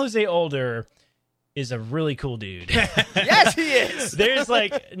 Daniel Jose Older is a really cool dude. Yes, he is. There's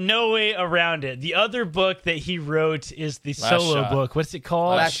no way around it. The other book that he wrote is the solo book. What's it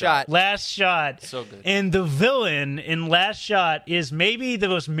called? Last Shot. Last Shot. So good. And the villain in Last Shot is maybe the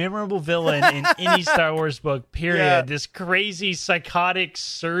most memorable villain in any Star Wars book, period. Yeah. This crazy psychotic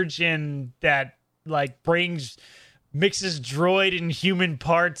surgeon that mixes droid and human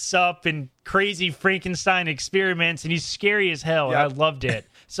parts up in crazy Frankenstein experiments, and he's scary as hell, and I loved it.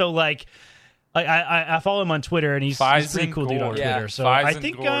 So, I follow him on Twitter, and he's a pretty cool dude on Twitter. So I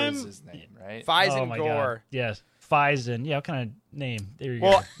think is his name, right? Faison oh my Gore. God. Yes, Faison. Yeah, what kind of name? There you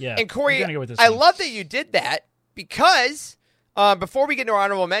Well, go. Yeah, and Corey, I'm gonna go with this I one. love that you did that because before we get into our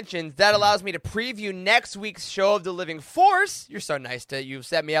honorable mentions, that allows me to preview next week's show of The Living Force. You're so nice to you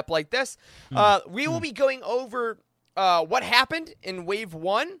set me up like this. We will be going over what happened in Wave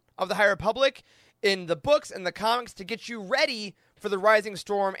 1 of the High Republic in the books and the comics to get you ready for the Rising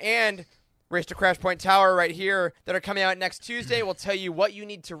Storm and Race to Crash Point Tower right here that are coming out next Tuesday. We'll tell you what you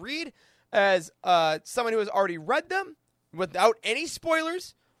need to read as someone who has already read them without any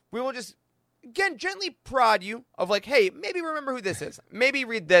spoilers. We will just, again, gently prod you of hey, maybe remember who this is. Maybe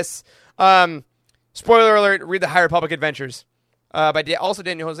read this. Spoiler alert, read the High Republic Adventures by also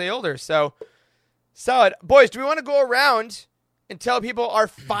Daniel Jose Older. So, solid. Boys, do we want to go around and tell people our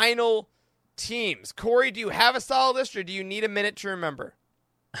final teams? Corey, do you have a solid list or do you need a minute to remember?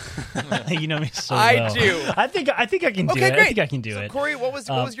 You know me so I well. do. I think I can do Okay, it. great. I think I can do So, it. Corey, what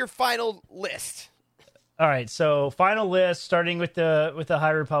was your final list? All right, so final list, starting with the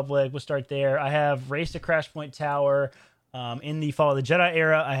High Republic. We'll start there. I have Race to Crash Point Tower. In the Fall of the Jedi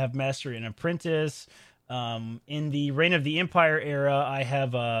era, I have Master and Apprentice. In the Reign of the Empire era, I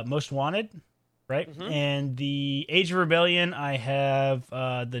have Most Wanted, right? Mm-hmm. And the Age of Rebellion, I have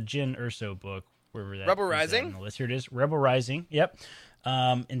the Jyn Erso book. Wherever that Rebel is Rising? on the list. Here it is, Rebel Rising. Yep.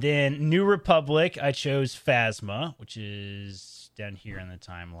 And then New Republic, I chose Phasma, which is down here on the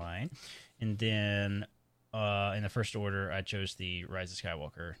timeline. And then in the First Order, I chose the Rise of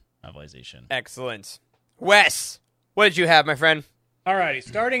Skywalker novelization. Excellent. Wes, what did you have, my friend? Alrighty,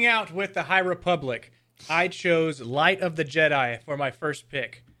 starting out with the High Republic, I chose Light of the Jedi for my first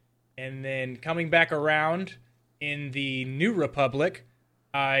pick. And then coming back around in the New Republic,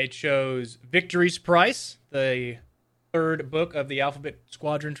 I chose Victory's Price, the third book of the Alphabet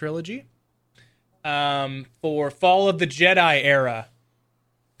Squadron trilogy. For Fall of the Jedi era,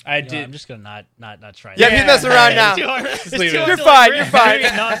 I'm just gonna not try. Yeah, that. you mess around now. It's too hard. It's leave too it. hard You're to, fine, like, you're fine.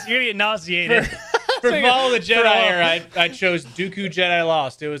 You're gonna get nauseated. For Fall of the Jedi era, I chose Dooku Jedi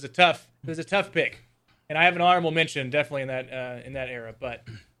Lost. It was a tough pick, and I have an honorable mention definitely in that era. But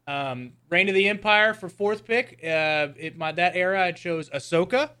Reign of the Empire for fourth pick. That era I chose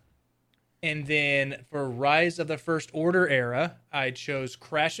Ahsoka, and then for Rise of the First Order era, I chose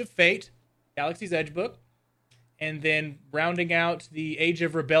Crash of Fate, Galaxy's Edge book, and then rounding out the Age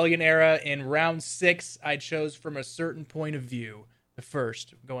of Rebellion era in round 6, I chose From a Certain Point of View, the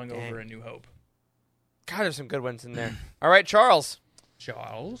first, going over A New Hope. God, there's some good ones in there. All right, Charles.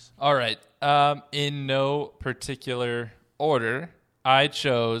 All right. In no particular order, I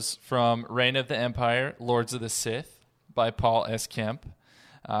chose from Reign of the Empire, Lords of the Sith by Paul S. Kemp.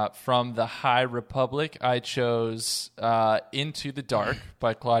 From the High Republic, I chose Into the Dark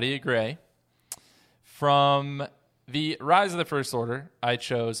by Claudia Gray. From the Rise of the First Order, I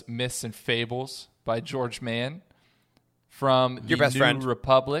chose Myths and Fables by George Mann. From the Your best New friend.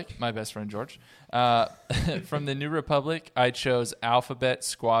 Republic, my best friend George. From the New Republic, I chose Alphabet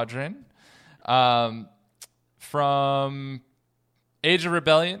Squadron. From Age of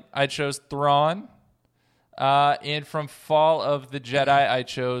Rebellion, I chose Thrawn. And from Fall of the Jedi, I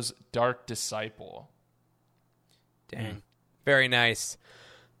chose Dark Disciple. Dang. Very nice.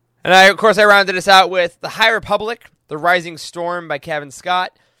 And of course, I rounded us out with The High Republic, The Rising Storm by Kevin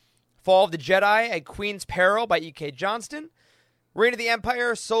Scott, Fall of the Jedi, A Queen's Peril by E.K. Johnston, Reign of the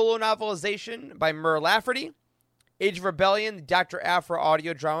Empire solo novelization by Mur Lafferty, Age of Rebellion, the Dr. Aphra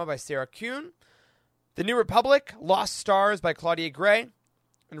audio drama by Sarah Kuhn, The New Republic, Lost Stars by Claudia Gray,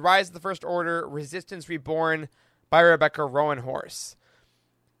 and Rise of the First Order, Resistance Reborn by Rebecca Rowanhorse.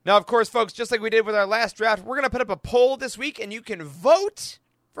 Now, of course, folks, just like we did with our last draft, we're going to put up a poll this week, and you can vote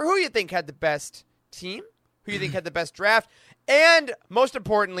for who you think had the best team, who you think had the best draft, and most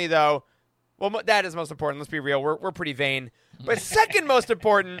importantly, though, well, that is most important. Let's be real. We're pretty vain. But second most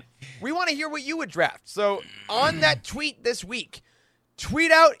important, we want to hear what you would draft. So on that tweet this week,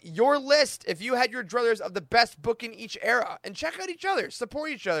 tweet out your list if you had your druthers of the best book in each era, and check out each other,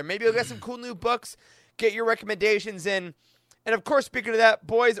 support each other. Maybe you'll get some cool new books, get your recommendations in. And of course, speaking of that,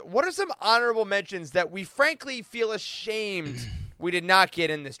 boys, what are some honorable mentions that we frankly feel ashamed we did not get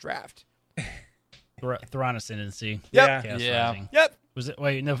in this draft? Thrawn Ascendancy. Yep. Chaos Yeah. Rising. Yep. Was it?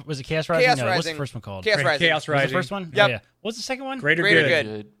 Wait, no. Was it Chaos Rising? Chaos no. What's Rising. the first one called? Chaos Rising. Chaos Was it Rising. the first one? Yep. Yeah. What's the second one? Greater Good.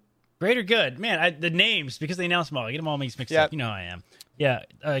 Good. Greater Good. Man, the names, because they announced them all. I get them all mixed Yep. up. You know how I am. Yeah.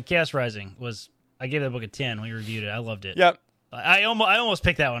 Chaos Rising was. I gave that book a 10 when we reviewed it. I loved it. Yep. I almost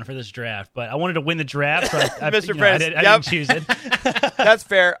picked that one for this draft, but I wanted to win the draft, so I Mr. you know, Prince, I yep. didn't choose it. That's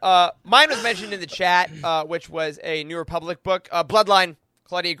fair. Mine was mentioned in the chat, which was a New Republic book, Bloodline,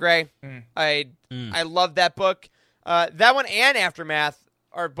 Claudia Gray. I love that book. That one and Aftermath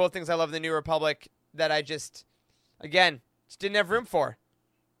are both things I love in the New Republic that I just didn't have room for.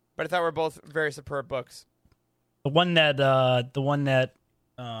 But I thought were both very superb books. The one that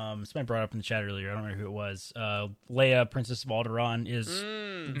somebody brought up in the chat earlier, I don't remember who it was. Leia, Princess of Alderaan, is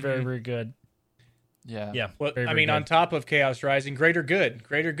very, very good. Yeah. Yeah. Well, very, I very mean, good. on top of Chaos Rising, Greater Good.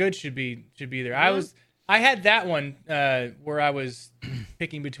 Greater Good should be there. I had that one where I was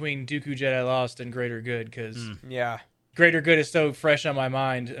picking between Dooku Jedi Lost and Greater Good because Yeah. Greater Good is so fresh on my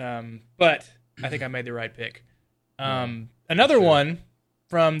mind. But I think I made the right pick. Another one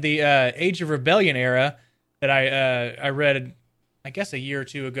from the Age of Rebellion era that I read, I guess a year or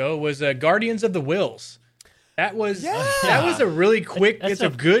two ago, was Guardians of the Wills. That was a really quick. It's a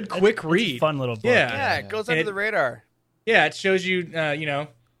good quick read. Fun little book. Yeah, it goes under the radar. Yeah, it shows you,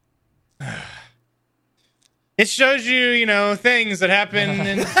 it shows you, things that happen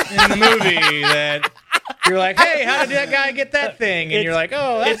in the movie that you're like, hey, how did that guy get that thing? And you're like,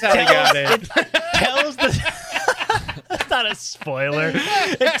 oh, that's how he got it. Tells the. That's not a spoiler.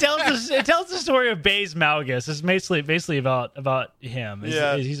 It tells the story of Baze Malgus. It's basically about him.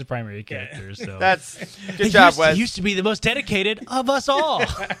 He's a primary character. So That's good job, Wes. He used to be the most dedicated of us all.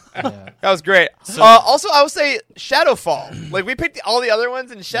 That was great. Also, I will say Shadowfall. Like, we picked all the other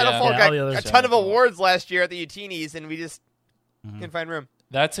ones, and Shadowfall all the got others a ton of Shadowfall. awards last year at the Utinis, and we just couldn't find room.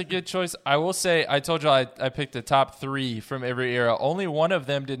 That's a good choice. I will say, I told you I picked the top 3 from every era. Only one of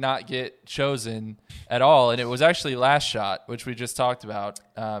them did not get chosen at all, and it was actually Last Shot, which we just talked about,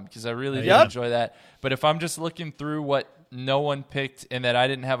 because I really did enjoy that. But if I'm just looking through what no one picked and that I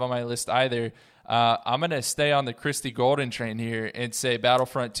didn't have on my list either, I'm going to stay on the Christy Golden train here and say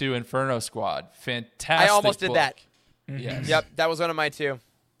Battlefront 2 Inferno Squad. Fantastic I almost did book. that. Yes. Yep, that was one of my 2.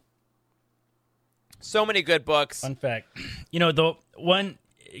 So many good books. Fun fact.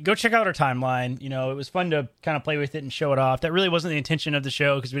 Go check out our timeline. It was fun to kind of play with it and show it off. That really wasn't the intention of the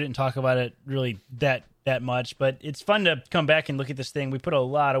show because we didn't talk about it really that much. But it's fun to come back and look at this thing. We put a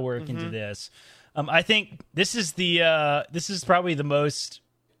lot of work into this. I think this is probably the most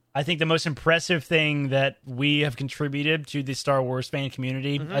impressive thing that we have contributed to the Star Wars fan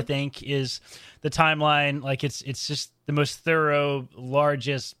community. I think is the timeline. Like it's just the most thorough,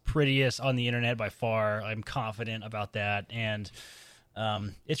 largest, prettiest on the internet by far. I'm confident about that, and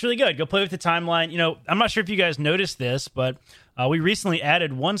it's really good. Go play with the timeline. I'm not sure if you guys noticed this, but we recently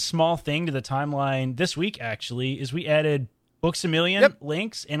added one small thing to the timeline this week. Actually, is we added Books A Million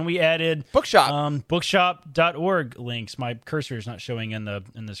links, and we added Bookshop. Bookshop.org links. My cursor is not showing in the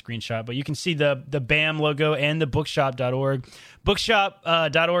screenshot, but you can see the BAM logo and the Bookshop.org.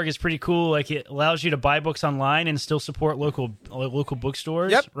 Bookshop.org is pretty cool. Like, it allows you to buy books online and still support local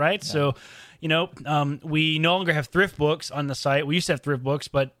bookstores. Right. So, we no longer have thrift books on the site. We used to have thrift books,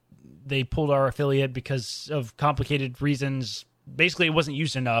 but they pulled our affiliate because of complicated reasons. Basically, it wasn't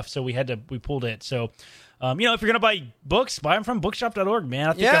used enough, so we pulled it. So, if you're going to buy books, buy them from bookshop.org, man.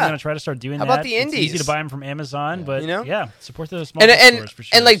 I think I'm going to try to start doing that. How about the indies? It's easy to buy them from Amazon, but support the small and bookstores for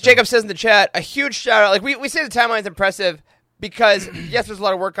sure. And like Jacob says in the chat, a huge shout out. Like we say the timeline's impressive. because yes, there's a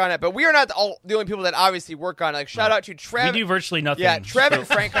lot of work on it, but we are not the only people that obviously work on it. Like, shout out to Trev. We do virtually nothing. Yeah, Trev and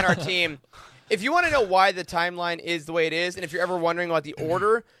Frank on our team. If you want to know why the timeline is the way it is, and if you're ever wondering about the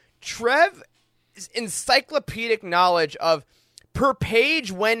order, Trev's encyclopedic knowledge of per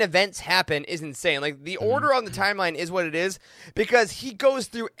page when events happen is insane. Like, the order on the timeline is what it is because he goes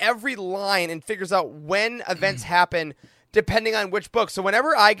through every line and figures out when events happen depending on which book. So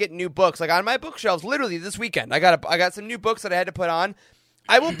whenever I get new books, like on my bookshelves, literally this weekend, I got some new books that I had to put on.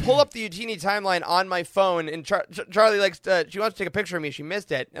 I will pull up the Utini timeline on my phone, and Charlie likes she wants to take a picture of me. She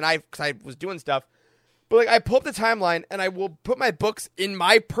missed it, and because I was doing stuff. But like, I pull up the timeline, and I will put my books in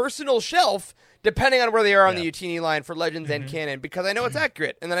my personal shelf, depending on where they are on the Utini line for Legends and Canon, because I know it's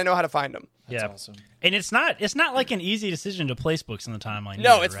accurate, and then I know how to find them. That's awesome. And it's not like an easy decision to place books on the timeline.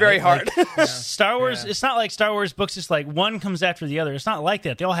 No, either, it's right? very hard. Like, Star Wars, it's not like Star Wars books, it's like one comes after the other. It's not like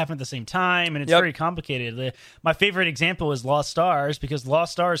that. They all happen at the same time, and it's very complicated. My favorite example is Lost Stars, because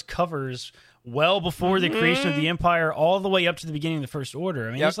Lost Stars covers well before the creation of the Empire all the way up to the beginning of the First Order.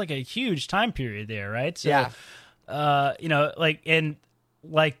 I mean, there's like a huge time period there, right? So,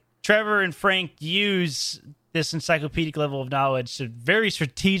 like Trevor and Frank use this encyclopedic level of knowledge to very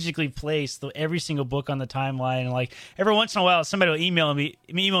strategically place every single book on the timeline. And like every once in a while, somebody will email me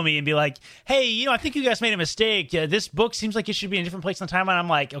and be like, "Hey, I think you guys made a mistake. This book seems like it should be in a different place on the timeline." I'm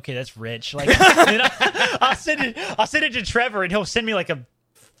like, "Okay, that's rich." Like, I'll send it to Trevor, and he'll send me like a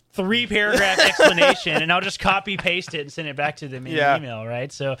 3-paragraph explanation, and I'll just copy paste it and send it back to them in an email,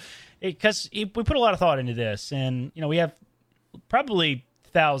 right? So, because we put a lot of thought into this, and we have probably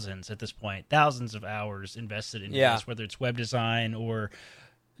thousands of hours invested in this, whether it's web design or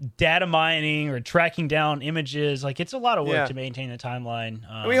data mining or tracking down images. Like, it's a lot of work to maintain the timeline.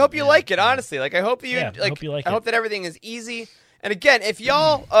 We hope you like it, honestly. Like, I hope I hope that everything is easy. And again, if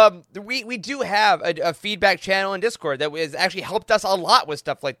y'all, we do have a feedback channel in Discord that has actually helped us a lot with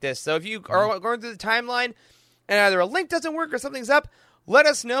stuff like this. So if you are going through the timeline and either a link doesn't work or something's up, let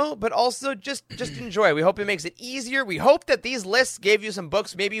us know, but also just enjoy. We hope it makes it easier. We hope that these lists gave you some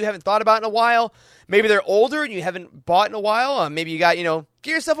books maybe you haven't thought about in a while. Maybe they're older and you haven't bought in a while. Maybe you got,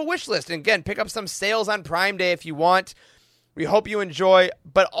 get yourself a wish list. And again, pick up some sales on Prime Day if you want. We hope you enjoy.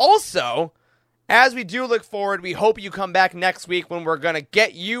 But also, as we do look forward, we hope you come back next week when we're going to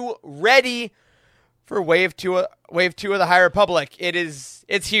get you ready for Wave 2 of the High Republic. It's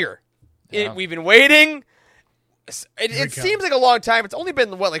here. Yeah. We've been waiting. It seems like a long time. It's only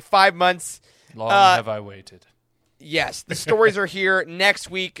been, 5 months? Long have I waited. Yes, the stories are here. Next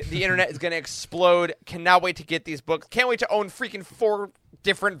week, the internet is going to explode. Cannot wait to get these books. Can't wait to own freaking 4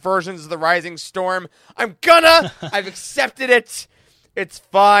 different versions of The Rising Storm. I've accepted it. It's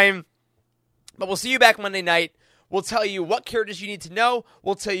fine. But we'll see you back Monday night. We'll tell you what characters you need to know.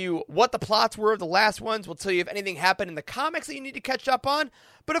 We'll tell you what the plots were of the last ones. We'll tell you if anything happened in the comics that you need to catch up on.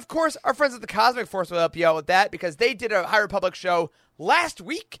 But of course, our friends at the Cosmic Force will help you out with that because they did a High Republic show last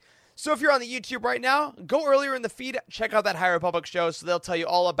week. So if you're on the YouTube right now, go earlier in the feed, check out that High Republic show so they'll tell you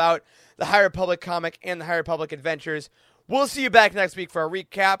all about the High Republic comic and the High Republic adventures. We'll see you back next week for a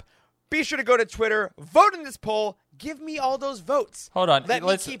recap. Be sure to go to Twitter, vote in this poll. Give me all those votes. Hold on. Let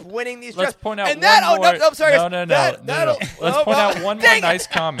me keep winning these. Let's point out and one more. No, sorry. No. Let's point out one more nice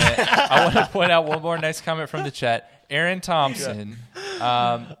comment. I want to point out one more nice comment from the chat. Aaron Thompson.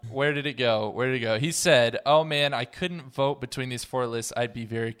 Where did it go? He said, "Oh man, I couldn't vote between these 4 lists. I'd be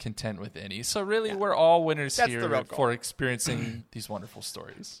very content with any." So really, we're all winners here for experiencing these wonderful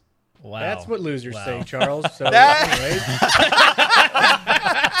stories. Wow. That's what losers say, Charles. So,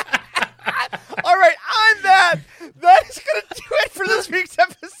 all right, on that is going to do it for this week's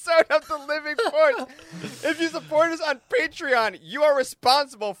episode of The Living Force. If you support us on Patreon, you are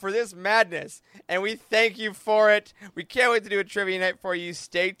responsible for this madness, and we thank you for it. We can't wait to do a trivia night for you.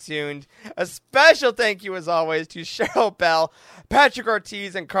 Stay tuned. A special thank you, as always, to Cheryl Bell, Patrick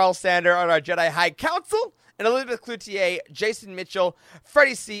Ortiz, and Carl Sander on our Jedi High Council, and Elizabeth Cloutier, Jason Mitchell,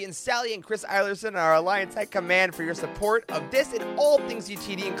 Freddie C., and Sally and Chris Eilerson on our Alliance High Command for your support of this and all things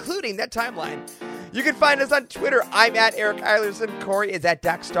UTD, including that timeline. You can find us on Twitter. I'm at Eric Eilerson. Corey is at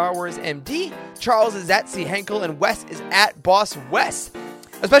Dak Star Wars MD. Charles is at C. Henkel. And Wes is at Boss Wes.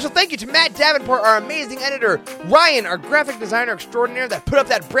 A special thank you to Matt Davenport, our amazing editor. Ryan, our graphic designer extraordinaire that put up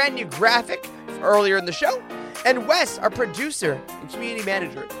that brand new graphic earlier in the show. And Wes, our producer and community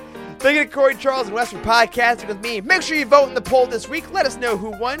manager. Thank you to Corey, Charles, and Wes for podcasting with me. Make sure you vote in the poll this week. Let us know who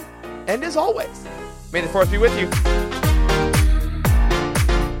won. And as always, may the Force be with you.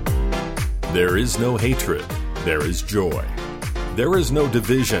 There is no hatred. There is joy. There is no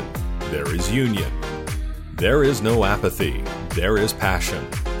division. There is union. There is no apathy. There is passion.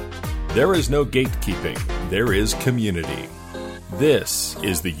 There is no gatekeeping. There is community. This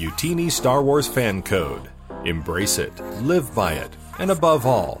is the Utini Star Wars Fan Code. Embrace it, live by it, and above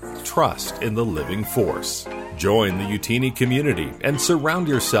all, trust in the living Force. Join the Utini community and surround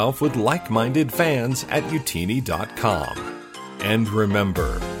yourself with like-minded fans at utini.com. And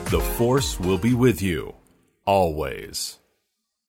remember, the Force will be with you, always.